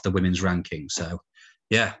 more off the women's ranking. So,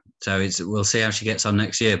 yeah. So we'll see how she gets on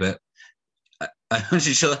next year. But I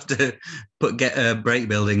imagine she'll have to get her break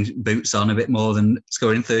building boots on a bit more than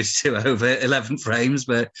scoring 32 over 11 frames.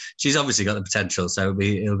 But she's obviously got the potential. So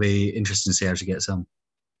it'll be interesting to see how she gets on.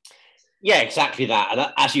 Yeah, exactly that.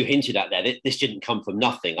 And as you hinted at there, this didn't come from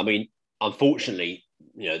nothing. I mean, unfortunately,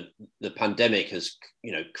 the pandemic has,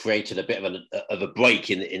 created a bit of a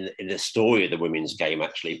break in the story of the women's game,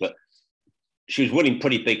 actually. But she was winning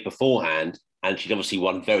pretty big beforehand, and she's obviously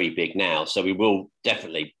won very big now. So we will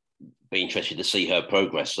definitely be interested to see her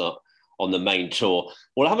progress on the main tour.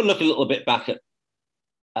 We'll have a look a little bit back at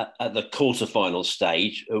at the quarterfinal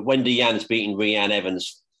stage. Wendy Yan's beating Rhiannon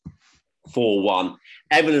Evans 4-1.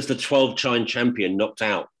 Evans, the 12-time champion, knocked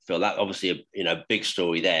out. Phil, that obviously a big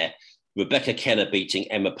story there. Rebecca Kenner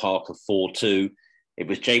beating Emma Parker 4-2. It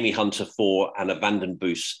was Jamie Hunter 4, Anna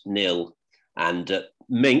Vandenboos 0. And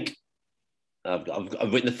Mink, I've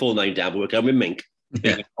written the full name down, but we're going with Mink,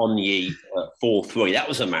 beating Onyi 4-3. That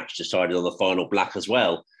was a match decided on the final black as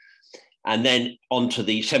well. And then on to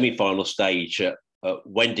the semi-final stage,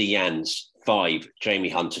 Wendy Yans 5, Jamie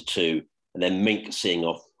Hunter 2, and then Mink seeing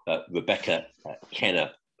off Rebecca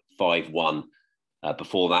Kenner 5-1.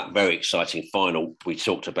 Before that very exciting final we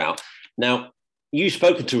talked about. Now, you've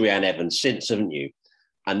spoken to Rhiannon Evans since, haven't you?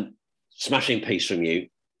 And smashing piece from you.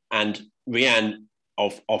 And Rhiannon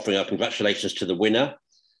offering her congratulations to the winner,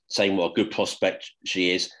 saying what a good prospect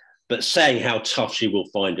she is, but saying how tough she will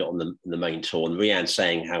find it on the main tour. And Rhiannon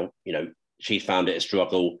saying how, she found it a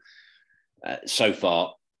struggle so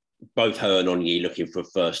far. Both her and Onyi looking for a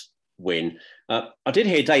first win. I did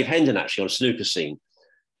hear Dave Hendon actually on Snooker Scene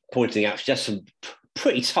pointing out just some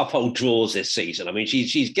pretty tough old draws this season. I mean,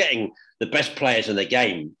 she's getting the best players in the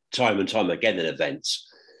game time and time again in events.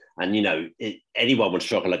 And, anyone would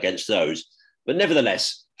struggle against those. But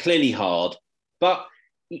nevertheless, clearly hard. But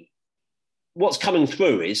what's coming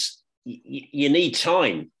through is you need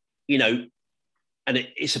time, and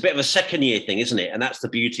it's a bit of a second-year thing, isn't it? And that's the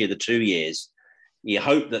beauty of the 2 years. You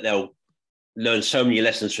hope that they'll learn so many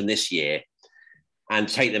lessons from this year and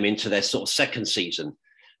take them into their sort of second season.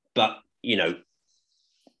 But,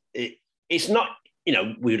 it's not,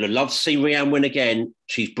 we would have loved to see Rhiannon win again.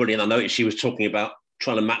 She's brilliant. I noticed she was talking about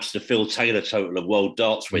trying to match the Phil Taylor total of world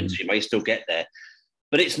darts wins. She may still get there.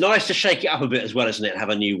 But it's nice to shake it up a bit as well, isn't it? Have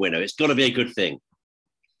a new winner. It's got to be a good thing.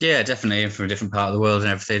 Yeah, definitely. From a different part of the world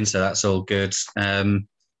and everything. So that's all good. It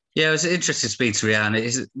was interesting to speak to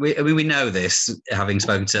Rhiannon. We know this, having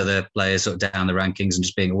spoken to other players sort of down the rankings and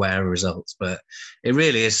just being aware of results. But it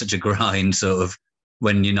really is such a grind, sort of,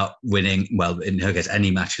 when you're not winning, well, in her case, any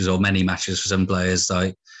matches or many matches for some players,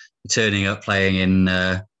 like turning up, playing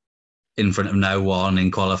in front of no one in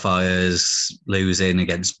qualifiers, losing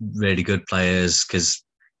against really good players because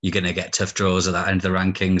you're going to get tough draws at that end of the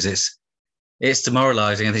rankings. It's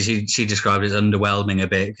demoralising. I think she described it as underwhelming a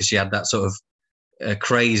bit because she had that sort of a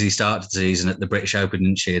crazy start to the season at the British Open,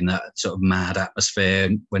 didn't she? In that sort of mad atmosphere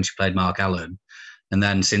when she played Mark Allen. And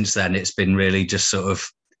then since then, it's been really just sort of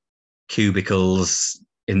cubicles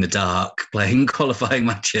in the dark, playing qualifying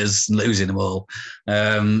matches and losing them all.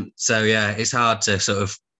 It's hard to sort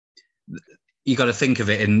of, you got to think of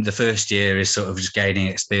it in the first year as sort of just gaining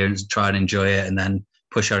experience, try and enjoy it, and then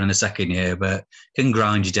push on in the second year. But it can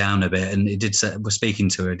grind you down a bit. And it did. We're speaking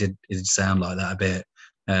to her. It did sound like that a bit.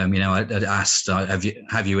 I asked,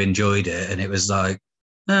 have you enjoyed it? And it was like,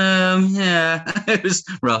 yeah. It was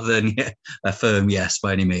rather than a firm yes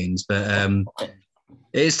by any means. But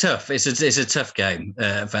it's tough. It's a tough game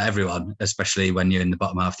for everyone, especially when you're in the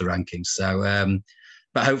bottom half of the rankings. So,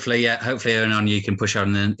 but hopefully her and Onyi can push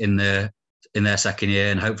on in their second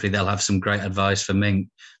year, and hopefully they'll have some great advice for Mink,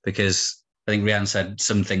 because I think Rhiannon said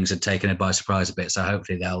some things had taken her by surprise a bit. So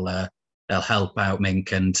hopefully they'll help out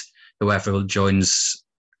Mink, and whoever joins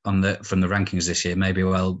from the rankings this year, maybe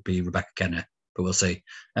will be Rebecca Kenner, but we'll see.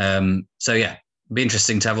 It'll be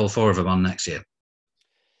interesting to have all four of them on next year.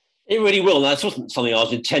 It really will. That wasn't something I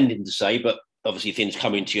was intending to say, but obviously things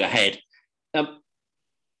come into your head.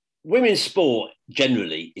 Women's sport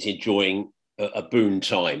generally is enjoying a boom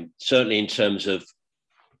time, certainly in terms of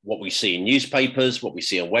what we see in newspapers, what we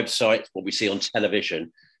see on websites, what we see on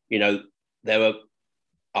television. There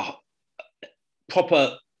are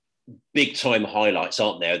proper big-time highlights,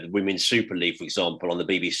 aren't there? The Women's Super League, for example, on the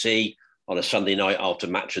BBC on a Sunday night after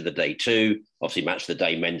Match of the Day 2, obviously Match of the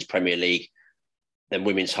Day Men's Premier League, then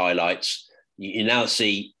women's highlights. You now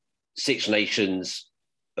see Six Nations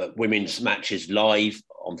women's matches live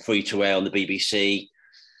on free-to-air on the BBC.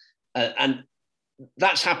 And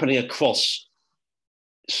that's happening across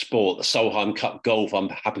sport. The Solheim Cup golf, I'm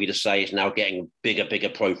happy to say, is now getting a bigger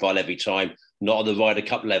profile every time. Not on the Ryder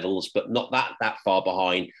Cup levels, but not that far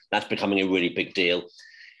behind. That's becoming a really big deal.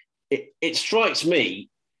 It strikes me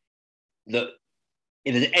that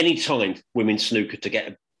if there's any time women's snooker to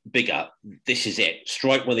get bigger, this is it.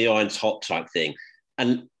 Strike when the iron's hot type thing.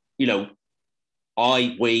 And,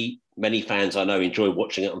 many fans I know enjoy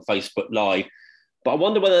watching it on Facebook Live. But I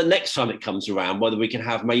wonder whether the next time it comes around, whether we can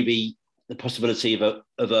have maybe the possibility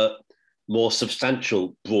of a more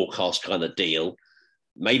substantial broadcast kind of deal.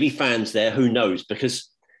 Maybe fans there, who knows? Because,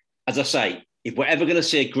 as I say, if we're ever going to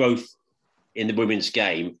see a growth in the women's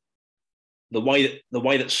game, the way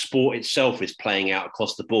that sport itself is playing out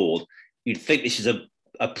across the board, you'd think this is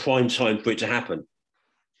a prime time for it to happen?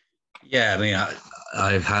 Yeah, I mean,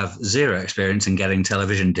 I have zero experience in getting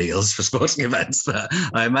television deals for sporting events, but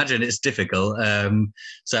I imagine it's difficult.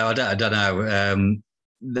 So I don't know.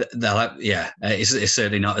 It's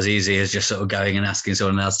certainly not as easy as just sort of going and asking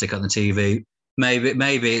someone else to stick on the TV.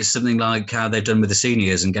 Maybe it's something like how they've done with the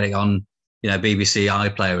seniors and getting on, BBC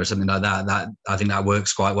iPlayer or something like that. That I think that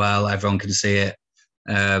works quite well. Everyone can see it.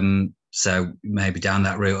 So maybe down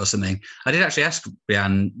that route or something. I did actually ask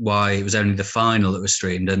Brianne why it was only the final that was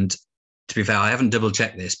streamed, and to be fair, I haven't double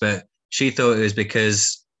checked this, but she thought it was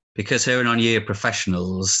because her and on-year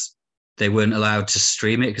professionals, they weren't allowed to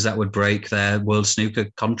stream it because that would break their World Snooker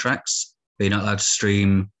contracts. But you're not allowed to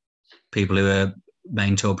stream people who are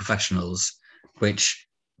main tour professionals, which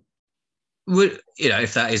would,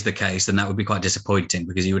 if that is the case, then that would be quite disappointing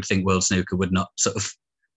because you would think World Snooker would not sort of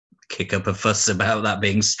kick up a fuss about that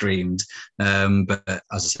being streamed. But as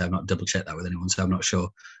I say, I've not double checked that with anyone, so I'm not sure.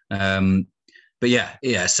 But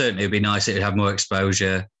yeah, certainly it'd be nice. It would have more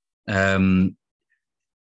exposure, even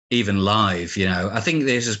live. I think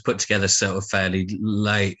this is put together sort of fairly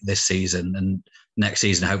late this season, and next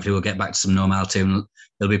season hopefully we'll get back to some normality and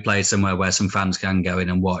it'll be played somewhere where some fans can go in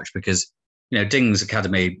and watch. Because Ding's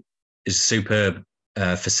Academy is a superb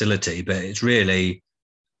facility, but it's really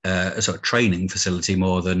a sort of training facility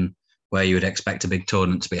more than where you would expect a big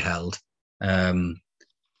tournament to be held.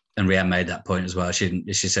 And Rianne made that point as well. She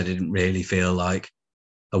said it didn't really feel like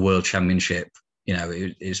a world championship.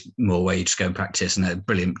 It's more where you just go and practice, and they're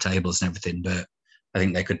brilliant tables and everything. But I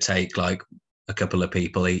think they could take like a couple of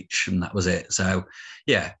people each, and that was it. So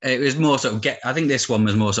yeah, it was more sort of I think this one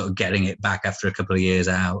was more sort of getting it back after a couple of years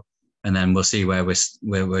out, and then we'll see where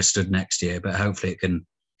we're stood next year. But hopefully it can,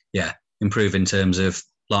 improve in terms of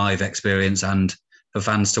live experience and for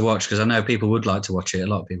fans to watch, because I know people would like to watch it. A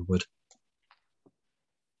lot of people would.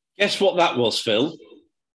 Guess what that was, Phil?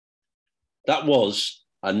 That was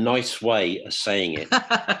a nice way of saying it.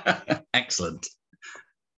 Excellent.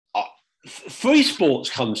 Free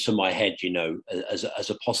sports comes to my head, as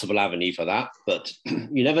a possible avenue for that, but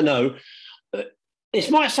you never know.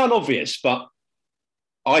 This might sound obvious, but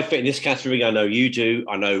I fit in this category. I know you do.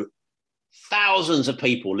 I know thousands of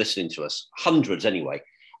people listening to us, hundreds anyway,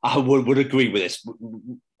 would agree with this.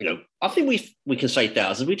 I think we can say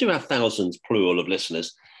thousands. We do have thousands, plural, of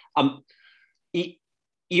listeners.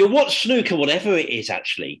 You watch snooker, whatever it is,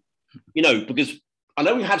 actually, because I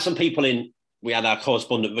know we've had some people in. We had our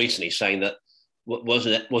correspondent recently saying that was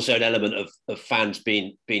there an element of fans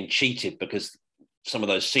being cheated because some of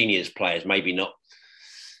those seniors players maybe not,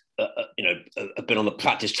 have been on the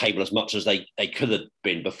practice table as much as they could have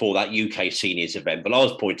been before that UK seniors event. But I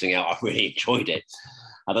was pointing out I really enjoyed it.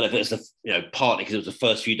 I don't know if it's partly because it was the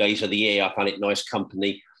first few days of the year. I found it nice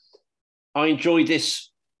company. I enjoyed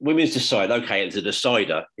this women's decide. Okay, it was a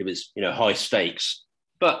decider. It was high stakes,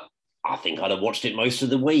 but I think I'd have watched it most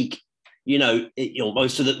of the week.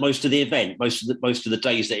 Most of the event, most of the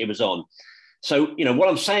days that it was on. So what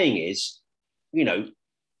I'm saying is,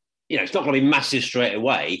 it's not going to be massive straight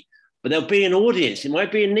away, but there'll be an audience. It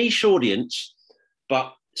might be a niche audience,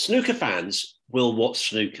 but snooker fans will watch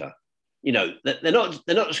snooker. They're not just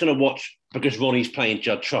going to watch because Ronnie's playing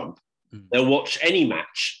Judd Trump. They'll watch any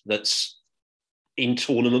match that's in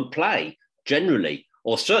tournament play generally,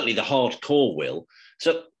 or certainly the hardcore will.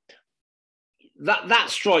 So that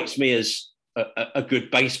strikes me as a good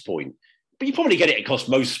base point. But you probably get it across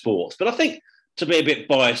most sports. But I think, to be a bit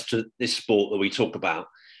biased to this sport that we talk about,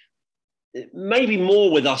 maybe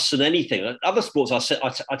more with us than anything. Other sports, I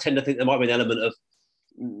tend to think there might be an element of,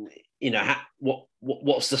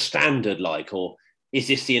 what's the standard like, or is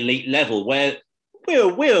this the elite level? Where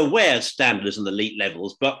we're aware of standards and elite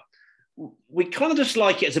levels, but we kind of just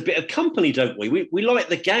like it as a bit of company, don't we? We like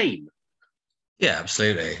the game. Yeah,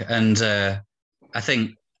 absolutely. And I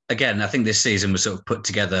think this season was sort of put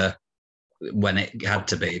together when it had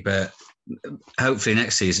to be, but hopefully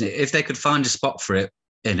next season, if they could find a spot for it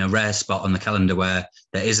in a rare spot on the calendar where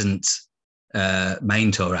there isn't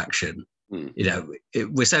main tour action,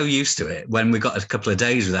 we're so used to it. When we got a couple of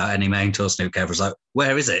days without any main tour snooker, everyone's like,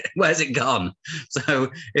 where is it? Where's it gone?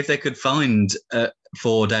 So if they could find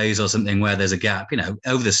 4 days or something where there's a gap,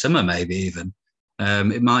 over the summer maybe even,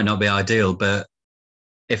 it might not be ideal, but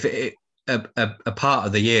if a part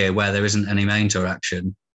of the year where there isn't any main tour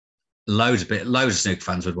action, loads of snooker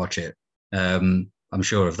fans would watch it. I'm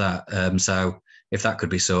sure of that. So if that could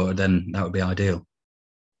be sorted, then that would be ideal.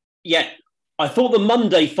 Yeah, I thought the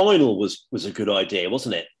Monday final was a good idea,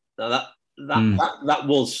 wasn't it? That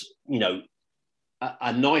was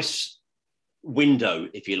a nice window,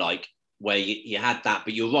 if you like, where you had that.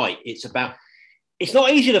 But you're right, it's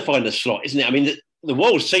not easy to find a slot, isn't it? I mean, the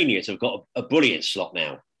World Seniors have got a brilliant slot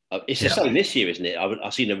now. It's the same this year, isn't it? I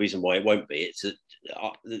see no reason why it won't be. It's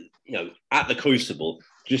at the Crucible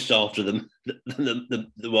just after the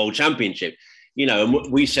World Championship.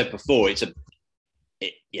 And we said before,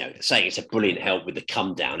 saying it's a brilliant help with the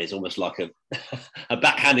come down is almost like a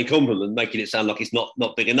backhanded compliment, making it sound like it's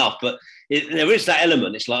not big enough. But there is that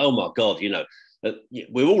element. It's like, oh my God,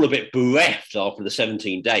 we're all a bit bereft after the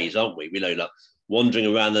 17 days, aren't we? Like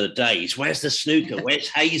wandering around the days. Where's the snooker? Where's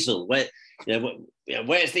Hazel?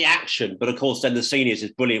 Where's the action? But of course, then the seniors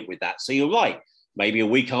is brilliant with that. So you're right. Maybe a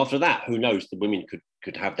week after that, who knows? The women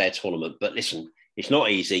could have their tournament. But listen, it's not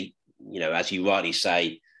easy. As you rightly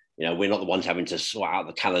say, we're not the ones having to sort out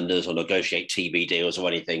the calendars or negotiate TV deals or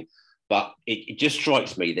anything. But it just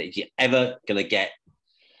strikes me that if you're ever going to get,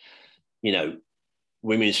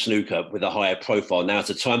 women's snooker with a higher profile, now's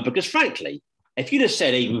the time. Because frankly, if you'd have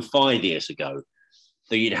said even 5 years ago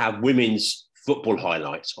that you'd have women's football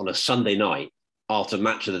highlights on a Sunday night after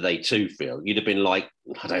match of the day 2, Phil, you'd have been like,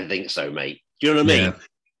 I don't think so, mate. Do you know what I mean?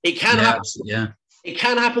 It can happen. Yeah. It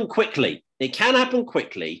can happen quickly. It can happen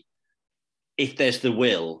quickly if there's the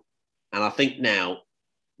will. And I think now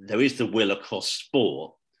there is the will across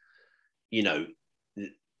sport. The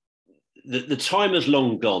time has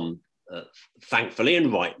long gone, thankfully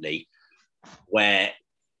and rightly, where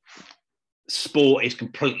sport is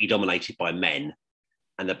completely dominated by men,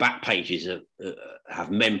 and the back pages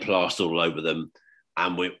have men plastered all over them,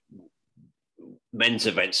 and men's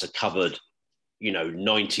events are covered,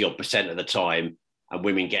 90% of the time, and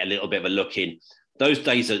women get a little bit of a look in. Those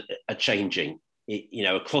days are changing.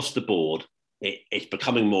 Across the board, it's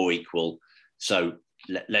becoming more equal. So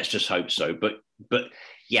let's just hope so. But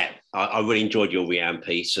yeah, I really enjoyed your Rianne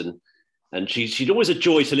piece, and she's always a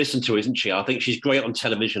joy to listen to, isn't she? I think she's great on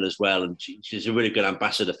television as well, and she's a really good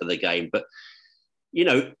ambassador for the game. But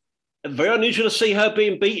very unusual to see her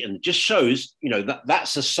being beaten. Just shows,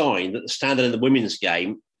 that's a sign that the standard in the women's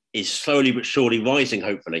game is slowly but surely rising.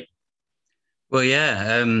 Hopefully. Well,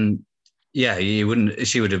 yeah. You wouldn't.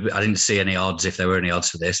 She would have. I didn't see any odds if there were any odds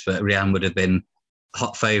for this, but Rianne would have been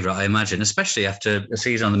hot favourite, I imagine, especially after a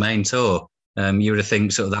season on the main tour. You would have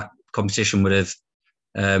think sort of that competition would have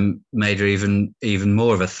made her even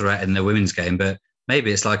more of a threat in the women's game. But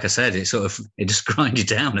maybe it's like I said, it just grinded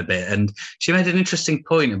down a bit. And she made an interesting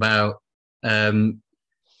point about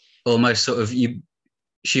almost sort of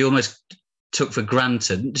she almost took for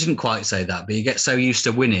granted. Didn't quite say that, but you get so used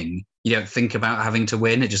to winning, you don't think about having to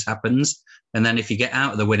win. It just happens. And then if you get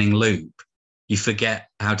out of the winning loop, you forget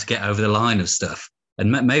how to get over the line of stuff.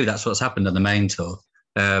 And maybe that's what's happened on the main tour.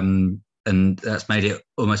 And that's made it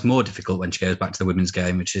almost more difficult when she goes back to the women's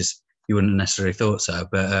game, which is, you wouldn't necessarily thought so.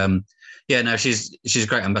 But she's a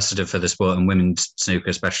great ambassador for the sport, and women's snooker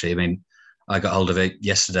especially. I mean, I got hold of it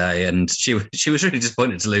yesterday, and she was really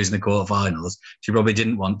disappointed to lose in the quarterfinals. She probably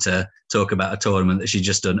didn't want to talk about a tournament that she'd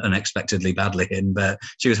just done unexpectedly badly in, but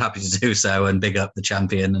she was happy to do so and big up the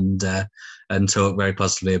champion and talk very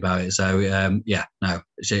positively about it. So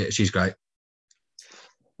she's great.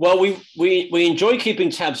 Well, we enjoy keeping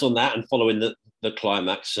tabs on that and following the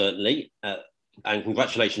climax, certainly. And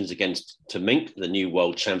congratulations again to Mink, the new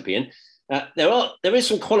world champion. There is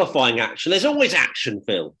some qualifying action. There's always action,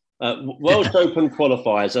 Phil. Welsh Open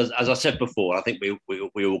qualifiers, as I said before, I think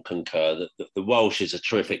we all concur that the Welsh is a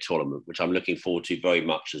terrific tournament, which I'm looking forward to very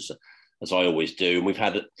much, as I always do. And we've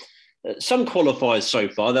had some qualifiers so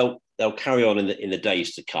far. They'll carry on in the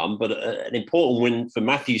days to come. But an important win for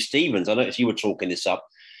Matthew Stevens. I noticed you were talking this up,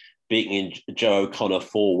 beating Joe O'Connor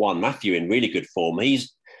 4-1. Matthew in really good form.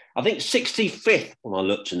 He's, I think, 65th when I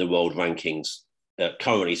looked in the world rankings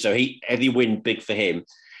currently. So heavy win, big for him.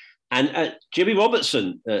 And Jimmy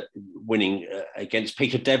Robertson winning against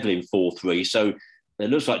Peter Devlin 4-3. So it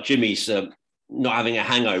looks like Jimmy's not having a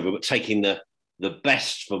hangover, but taking the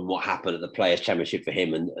best from what happened at the Players' Championship for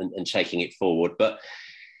him and taking it forward. But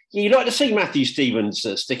you'd like to see Matthew Stevens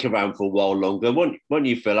stick around for a while longer, won't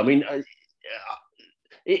you, Phil? I mean,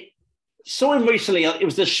 saw him recently. It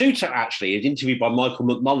was the shooter, actually. He was interviewed by Michael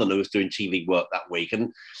McMullen, who was doing TV work that week.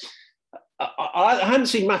 And I hadn't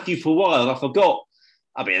seen Matthew for a while, and I forgot.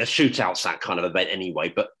 I mean, a shootout's that kind of event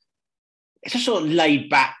anyway, but it's a sort of laid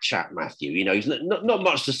back chap, Matthew. He's not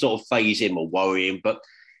much to sort of faze him or worry him, but,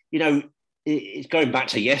 it's going back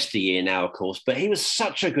to yesteryear now, of course, but he was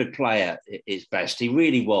such a good player at his best. He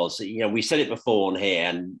really was. We said it before on here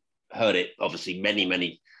and heard it obviously many,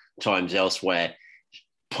 many times elsewhere.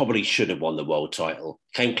 Probably should have won the world title.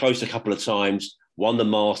 Came close a couple of times, won the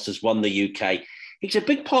Masters, won the UK. He's a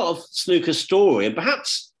big part of snooker's story, and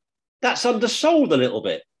perhaps that's undersold a little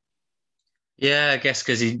bit. Yeah, I guess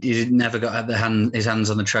because he never got his hands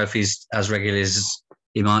on the trophies as regularly as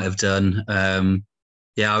he might have done.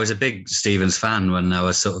 Yeah, I was a big Stevens fan when I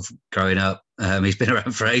was sort of growing up. He's been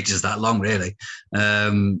around for ages, that long, really.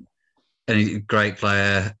 And he's a great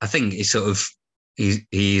player. I think he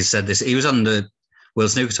said this. He was on the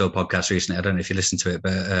World Snooker Tour podcast recently. I don't know if you listened to it,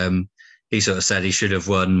 but he sort of said he should have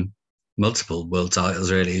won multiple world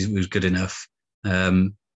titles, really. He was good enough.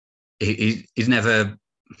 He's never...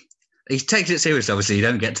 He takes it seriously, obviously. You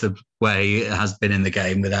don't get to the way he has been in the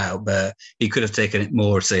game without, but he could have taken it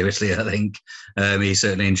more seriously, I think. He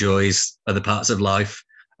certainly enjoys other parts of life,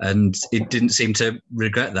 and he didn't seem to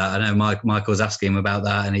regret that. I know Michael was asking him about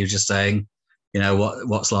that, and he was just saying,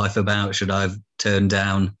 what's life about? Should I have turned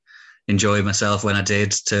down enjoying myself when I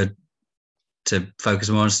did to focus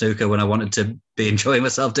more on snooker when I wanted to be enjoying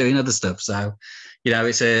myself doing other stuff? So,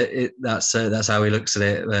 that's how he looks at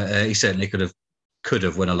it. He certainly could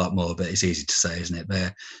have won a lot more, but it's easy to say, isn't it?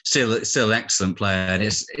 But still an excellent player, and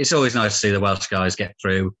it's always nice to see the Welsh guys get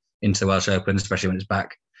through into the Welsh Open, especially when it's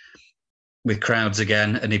back with crowds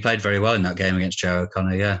again. And he played very well in that game against Joe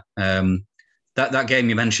O'Connor. Yeah, that game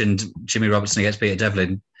you mentioned, Jimmy Robertson against Peter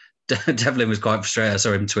Devlin. Devlin was quite frustrated. I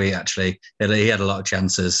saw him tweet actually. He had a lot of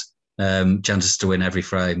chances to win every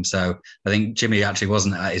frame. So I think Jimmy actually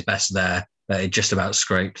wasn't at his best there. But it just about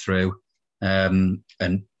scraped through. And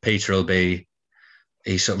Peter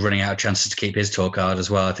he's sort of running out of chances to keep his tour card as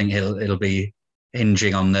well. I think it'll be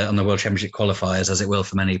hinging on the World Championship qualifiers, as it will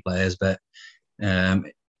for many players, but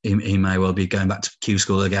he may well be going back to Q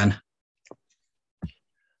school again.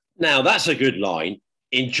 Now, that's a good line.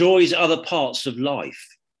 Enjoys other parts of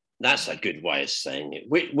life. That's a good way of saying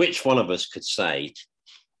it. Which one of us could say,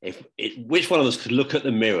 which one of us could look at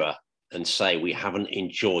the mirror and say we haven't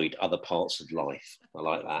enjoyed other parts of life? I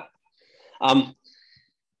like that.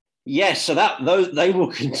 Yes, so they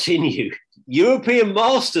will continue. European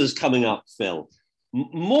Masters coming up, Phil.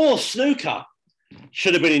 More snooker.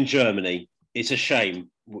 Should have been in Germany. It's a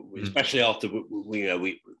shame, especially after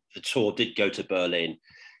the tour did go to Berlin.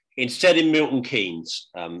 Instead, in Milton Keynes,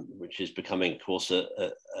 which is becoming, of course,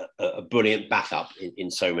 a brilliant backup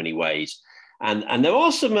in so many ways. And there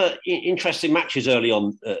are some interesting matches early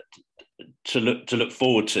on to look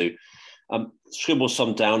forward to. Scribble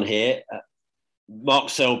some down here. Mark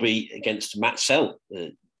Selby against Matt Sell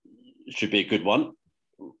should be a good one.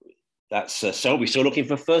 That's Selby still looking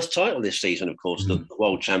for first title this season, of course, the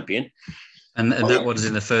world champion. And that one's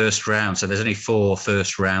in the first round. So there's only 4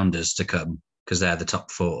 first rounders to come because they're the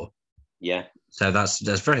top 4. Yeah. So that's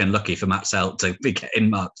very unlucky for Matt Sell to be getting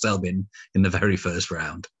Mark Selby in the very first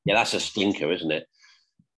round. Yeah, that's a stinker, isn't it?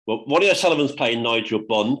 Well, Ronnie O'Sullivan's playing Nigel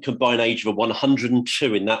Bond, combined age of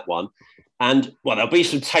 102 in that one. And, there'll be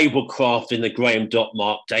some tablecraft in the Graham Dot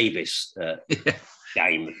Mark Davis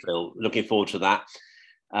game, Phil. Looking forward to that.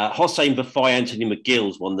 Hossein Bafai, Anthony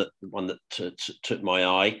McGill's one that took my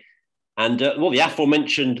eye. And, the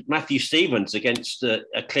aforementioned Matthew Stevens against a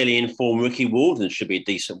clearly informed Ricky Walden should be a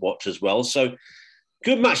decent watch as well. So,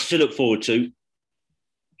 good match to look forward to.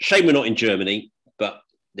 Shame we're not in Germany, but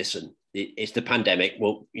listen, it's the pandemic.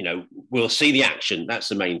 We'll see the action. That's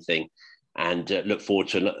the main thing. And look forward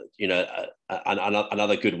to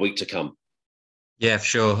another good week to come. Yeah, for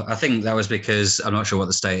sure. I think that was because I'm not sure what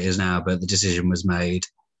the state is now, but the decision was made.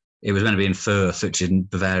 It was going to be in Fürth, which is in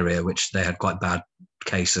Bavaria, which they had quite bad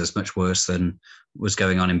cases, much worse than was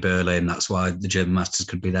going on in Berlin. That's why the German Masters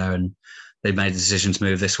could be there, and they made the decision to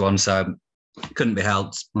move this one. So it couldn't be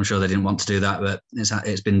helped. I'm sure they didn't want to do that, but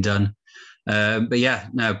it's been done. But yeah,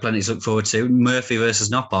 no, plenty to look forward to. Murphy versus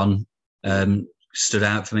Noppon stood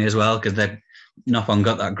out for me as well because Noppon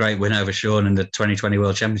got that great win over Sean in the 2020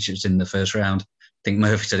 World Championships in the first round. I think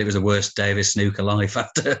Murphy said it was the worst day of his snooker life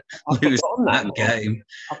after losing that game.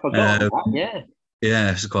 I forgot that, yeah.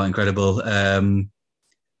 Yeah, it's quite incredible. And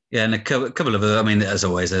a couple of other, I mean, as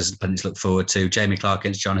always, there's plenty to look forward to. Jamie Clark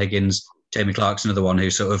against John Higgins. Jamie Clark's another one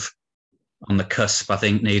who's sort of on the cusp, I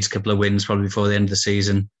think, needs a couple of wins probably before the end of the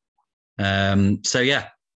season. So, yeah,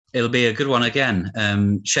 it'll be a good one again.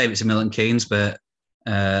 Shame it's in Milton Keynes, but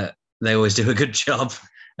they always do a good job.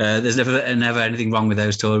 There's never anything wrong with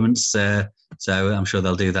those tournaments. So I'm sure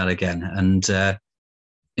they'll do that again. And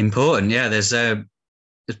important, yeah, there's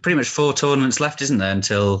pretty much 4 tournaments left, isn't there,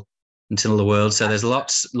 until the World. So there's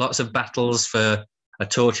lots of battles for a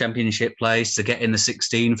tour championship place, to get in the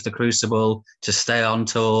 16 for the Crucible, to stay on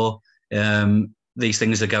tour. These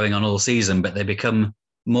things are going on all season, but they become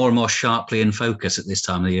more and more sharply in focus at this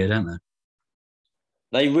time of the year, don't they?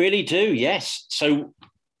 They really do, yes. So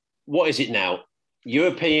what is it now?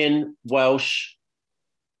 European, Welsh,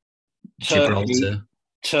 Turkey,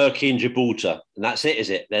 Turkey and Gibraltar, and that's it, is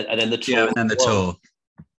it? And then the tour. Yeah, and then the tour.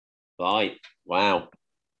 Right. Wow.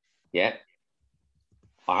 Yeah.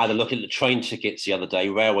 I had a look at the train tickets the other day,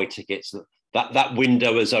 railway tickets. That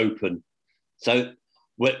window is open, so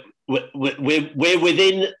we're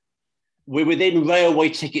within railway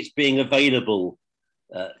tickets being available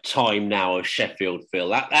time now of Sheffield, Phil.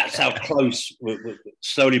 That's how close we're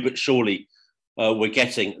slowly but surely we're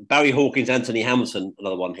getting. Barry Hawkins, Anthony Hamilton,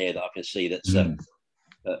 another one here that I can see that's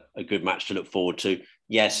a good match to look forward to.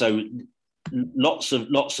 Yeah, so lots of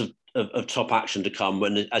top action to come.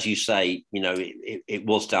 And as you say, it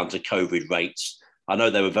was down to COVID rates. I know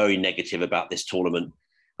they were very negative about this tournament.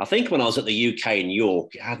 I think when I was at the UK in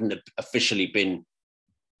York, it hadn't officially been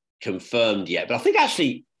confirmed yet. But I think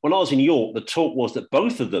actually when I was in York, the talk was that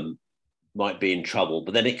both of them might be in trouble.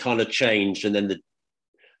 But then it kind of changed. And then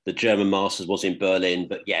the German Masters was in Berlin.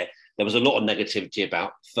 But yeah, there was a lot of negativity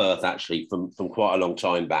about Firth actually from quite a long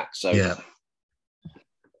time back. So, yeah.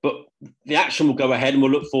 But the action will go ahead and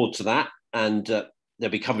we'll look forward to that. And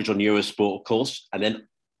there'll be coverage on Eurosport, of course. And then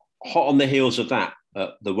hot on the heels of that,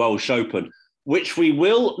 the Welsh Open, which we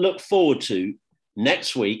will look forward to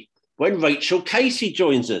next week when Rachel Casey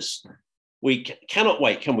joins us. We cannot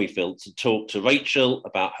wait, can we, Phil, to talk to Rachel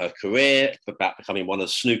about her career, about becoming one of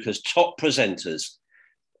Snooker's top presenters.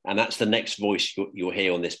 And that's the next voice you'll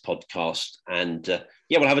hear on this podcast. And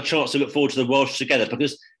we'll have a chance to look forward to the Welsh together,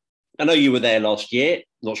 because I know you were there last year.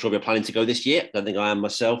 Not sure if you're planning to go this year. Don't think I am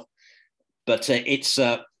myself. But it's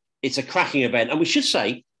a cracking event. And we should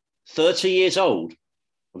say 30 years old.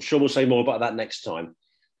 I'm sure we'll say more about that next time.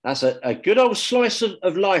 That's a good old slice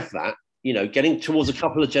of life, that, getting towards a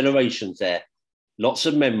couple of generations there. Lots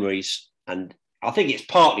of memories. And I think it's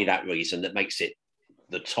partly that reason that makes it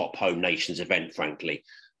the top home nations event, frankly.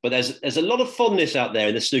 But there's a lot of fondness out there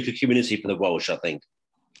in the snooker community for the Welsh, I think.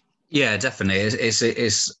 Yeah, definitely.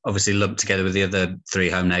 It's obviously lumped together with the other three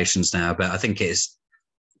home nations now, but I think it's,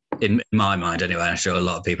 in my mind anyway, I'm sure a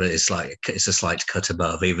lot of people, it's a slight cut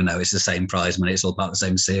above, even though it's the same prize money, it's all part of the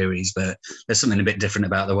same series, but there's something a bit different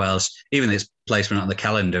about the Welsh. Even its placement on the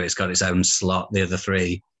calendar, it's got its own slot. The other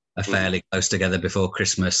three are fairly close together before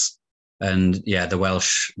Christmas. And yeah, the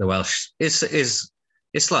Welsh is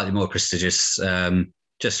slightly more prestigious,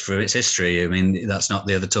 just through its history. I mean, that's not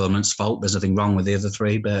the other tournament's fault. There's nothing wrong with the other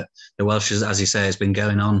three, but the Welsh, as you say, has been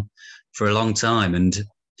going on for a long time. And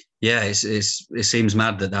yeah, it seems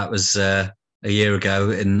mad that was a year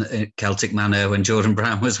ago in Celtic Manor when Jordan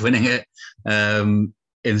Brown was winning it,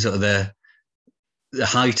 in sort of the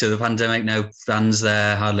height of the pandemic. No fans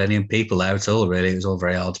there, hardly any people there at all, really. It was all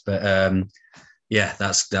very odd. But yeah,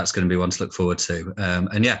 that's going to be one to look forward to.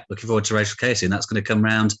 And yeah, looking forward to Rachel Casey, and that's going to come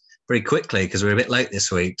round very quickly because we're a bit late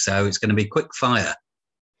this week. So it's going to be quick fire.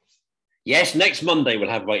 Yes, next Monday we'll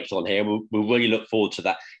have Rachel on here. We'll really look forward to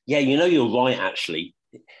that. Yeah, you're right, actually.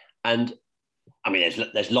 And I mean,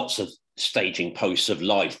 there's lots of staging posts of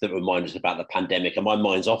life that remind us about the pandemic. And my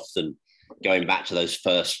mind's often going back to those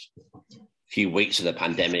first few weeks of the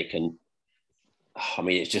pandemic. And I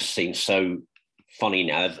mean, it just seems so funny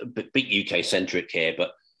now, a bit UK centric here,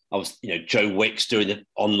 but I was, Joe Wicks doing the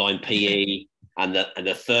online PE and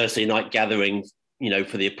the Thursday night gathering,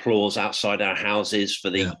 for the applause outside our houses for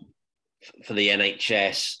the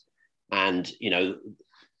NHS. And,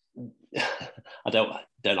 I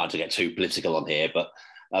don't like to get too political on here, but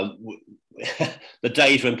the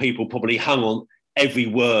days when people probably hung on every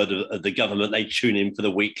word of the government, they tune in for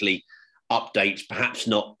the weekly updates, perhaps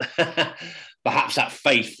not, perhaps that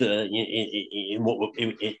faith in what,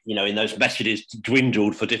 in those messages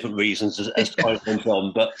dwindled for different reasons as time went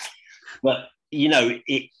on. But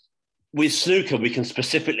with snooker, we can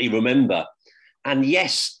specifically remember, and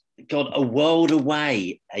yes, God, a world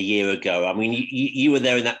away a year ago. I mean, you were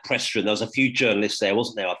there in that press room. There was a few journalists there,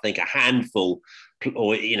 wasn't there? I think a handful,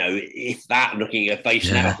 or, if that, looking at your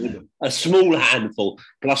face now, a small handful,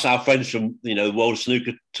 plus our friends from, the World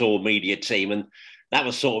Snooker Tour media team. And that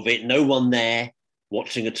was sort of it. No one there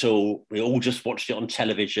watching at all. We all just watched it on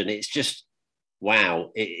television. It's just,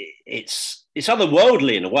 wow. It's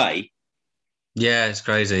otherworldly in a way. Yeah, it's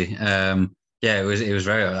crazy. It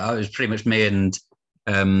was pretty much me and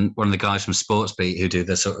one of the guys from Sportsbeat who do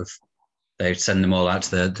the sort of, they send them all out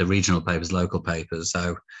to the regional papers, local papers.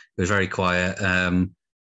 So it was very quiet.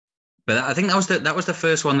 But I think that was the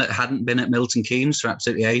first one that hadn't been at Milton Keynes for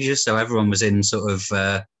absolutely ages. So everyone was in sort of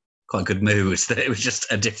quite a good mood. That it was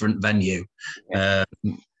just a different venue. Yeah.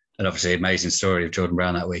 And obviously, amazing story of Jordan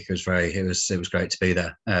Brown that week. It was great to be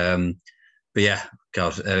there. But yeah,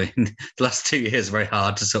 God, I mean, the last 2 years are very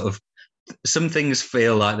hard to sort of some things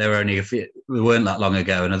feel like they were we weren't that long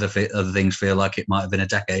ago, and other things feel like it might have been a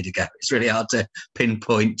decade ago. It's really hard to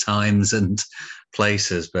pinpoint times and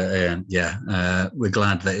places, but we're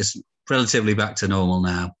glad that it's relatively back to normal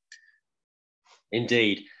now.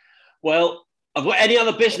 Indeed. Well, I've got any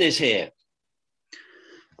other business here?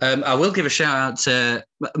 I will give a shout out to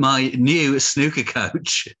my new snooker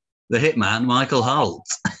coach, the hitman, Michael Holt.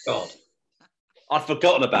 God, I'd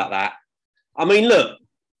forgotten about that. I mean, look,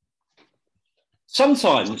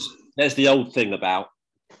 sometimes there's the old thing about,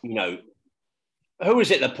 who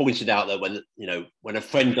is it that pointed out that when a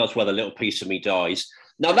friend does well, a little piece of me dies.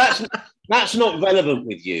 Now that's not relevant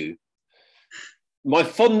with you. My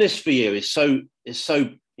fondness for you is so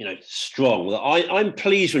strong that I'm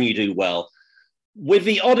pleased when you do well. With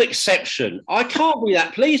the odd exception, I can't be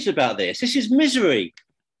that pleased about this. This is misery.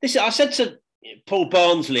 I said to Paul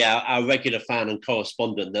Barnsley, our regular fan and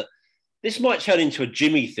correspondent, that this might turn into a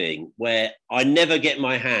Jimmy thing where I never get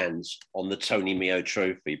my hands on the Tony Meo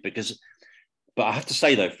trophy but I have to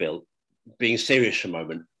say though, Phil, being serious for a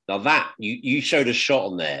moment, now that you showed a shot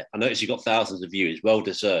on there. I noticed you got thousands of views, well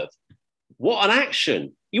deserved. What an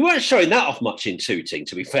action! You weren't showing that off much in Tooting,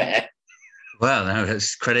 to be fair. Well, no,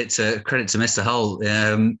 it's credit to Mr. Holt.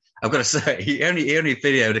 I've got to say, he only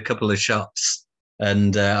videoed a couple of shots,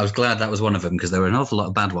 and I was glad that was one of them because there were an awful lot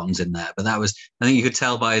of bad ones in there. But I think you could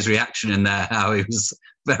tell by his reaction in there how he was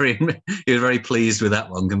very pleased with that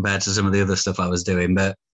one compared to some of the other stuff I was doing.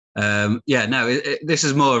 But this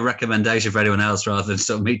is more a recommendation for anyone else rather than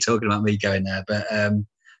sort of me talking about me going there. But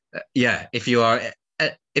if you're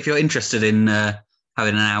interested in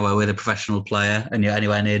having an hour with a professional player and you're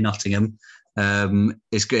anywhere near Nottingham,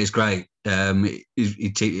 it's great. I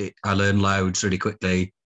learned loads really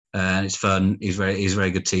quickly, and it's fun. He's a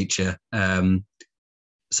very good teacher.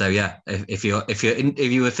 So yeah, if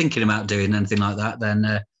you were thinking about doing anything like that, then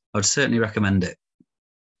I would certainly recommend it.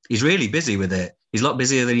 He's really busy with it. He's a lot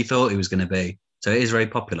busier than he thought he was going to be. So it is very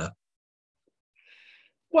popular.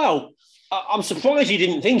 Well, I'm surprised you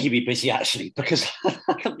didn't think he'd be busy, actually, because,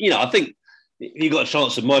 I think if you got a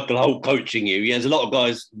chance of Michael Holt coaching you, there's a lot of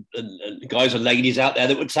guys and ladies out there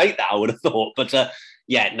that would take that, I would have thought. But,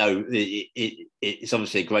 it's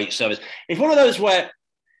obviously a great service. It's one of those where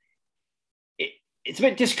it's a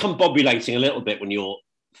bit discombobulating a little bit when you're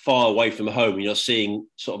far away from home and you're seeing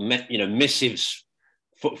sort of, missives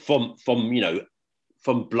from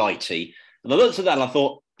Blighty. And I looked at that and I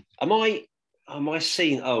thought, am I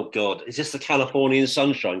seeing, oh God, is this the Californian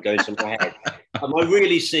sunshine going to my head? Am I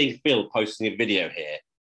really seeing Phil posting a video here,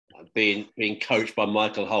 being coached by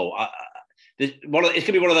Michael Holt? It's going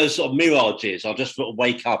to be one of those sort of mirages. I'll just sort of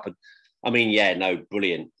wake up and,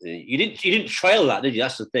 brilliant. You didn't trail that, did you?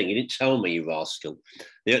 That's the thing. You didn't tell me, you rascal.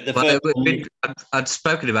 I'd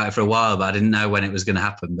spoken about it for a while, but I didn't know when it was going to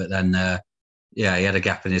happen. But then, he had a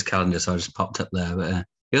gap in his calendar, so I just popped up there. But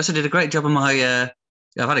he also did a great job on my...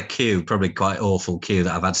 I've had a cue, probably quite awful cue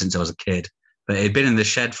that I've had since I was a kid, but it'd been in the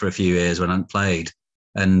shed for a few years when I hadn't played,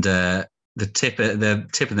 and the tip and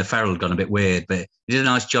the ferrule had gone a bit weird, but he did a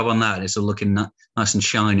nice job on that. And it's all looking nice and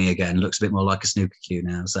shiny again. Looks a bit more like a snooker cue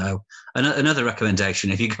now. So another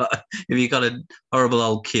recommendation: if you got a horrible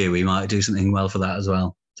old cue, he might do something well for that as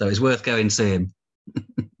well. So it's worth going to see him.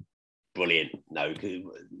 Brilliant. No,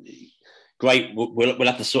 great. We'll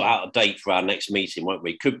have to sort out a date for our next meeting, won't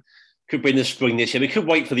we? Could be in the spring this year. We could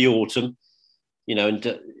wait for the autumn,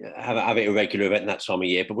 and have it a regular event that time of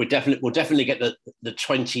year. But we'll definitely get the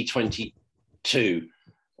 2022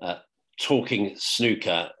 talking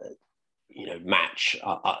snooker, match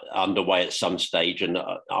underway at some stage, and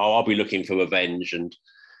I'll be looking for revenge.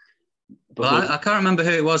 I can't remember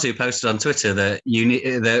who it was who posted on Twitter that you need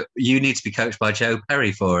to be coached by Joe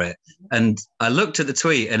Perry for it, and I looked at the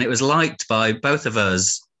tweet and it was liked by both of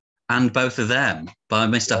us. And both of them by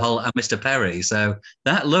Mr. Holt and Mr. Perry. So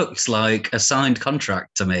that looks like a signed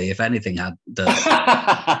contract to me, if anything had done.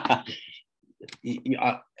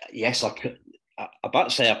 Yes, I could. I'm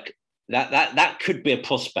about to say that could be a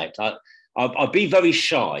prospect. I'd be very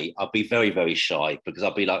shy. I'd be very, very shy because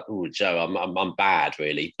I'd be like, oh, Joe, I'm bad,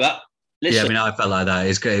 really. But listen. Yeah, I felt like that.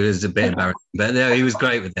 It was a bit embarrassing. But he was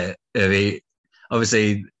great with it.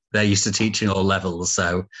 Obviously, they're used to teaching all levels,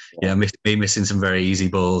 so me missing some very easy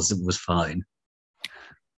balls was fine.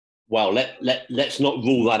 Well, let's not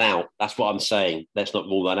rule that out. That's what I'm saying. Let's not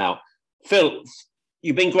rule that out. Phil,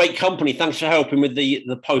 you've been great company. Thanks for helping with the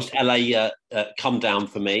post LA come down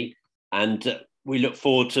for me, and we look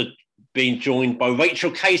forward to being joined by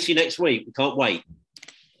Rachel Casey next week. We can't wait.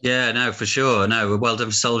 Yeah, no, for sure. No, we're well done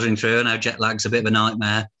for soldiering through. I know jet lag's a bit of a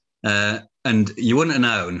nightmare. And you wouldn't have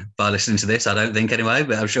known by listening to this, I don't think anyway,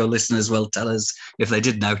 but I'm sure listeners will tell us if they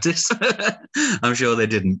did notice. I'm sure they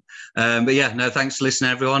didn't. But yeah, no, thanks for listening,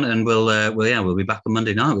 everyone. And we'll be back on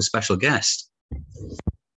Monday night with a special guest.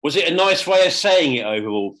 Was it a nice way of saying it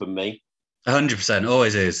overall from me? 100%,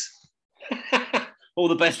 always is. All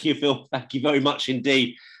the best to you, Phil. Thank you very much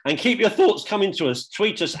indeed. And keep your thoughts coming to us.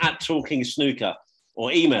 Tweet us at Talking Snooker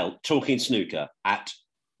or email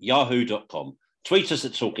talkingsnooker@yahoo.com. Tweet us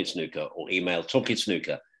at Talking Snooker or email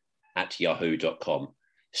talkingsnooker@yahoo.com.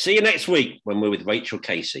 See you next week when we're with Rachel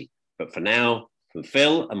Casey. But for now, from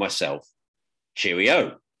Phil and myself,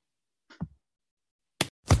 cheerio.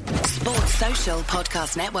 Sports Social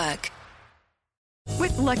Podcast Network.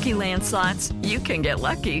 With Lucky Land Slots, you can get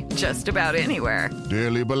lucky just about anywhere.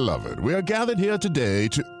 Dearly beloved, we are gathered here today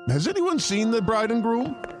to... Has anyone seen the bride and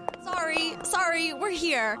groom? Sorry, we're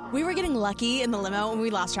here. We were getting lucky in the limo and we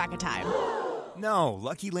lost track of time. No,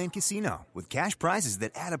 Lucky Land Casino, with cash prizes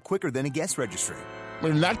that add up quicker than a guest registry.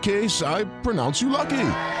 In that case, I pronounce you lucky.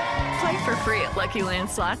 Play for free at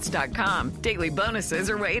LuckyLandSlots.com. Daily bonuses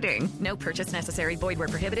are waiting. No purchase necessary. Void where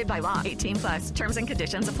prohibited by law. 18+. Terms and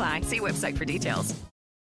conditions apply. See website for details.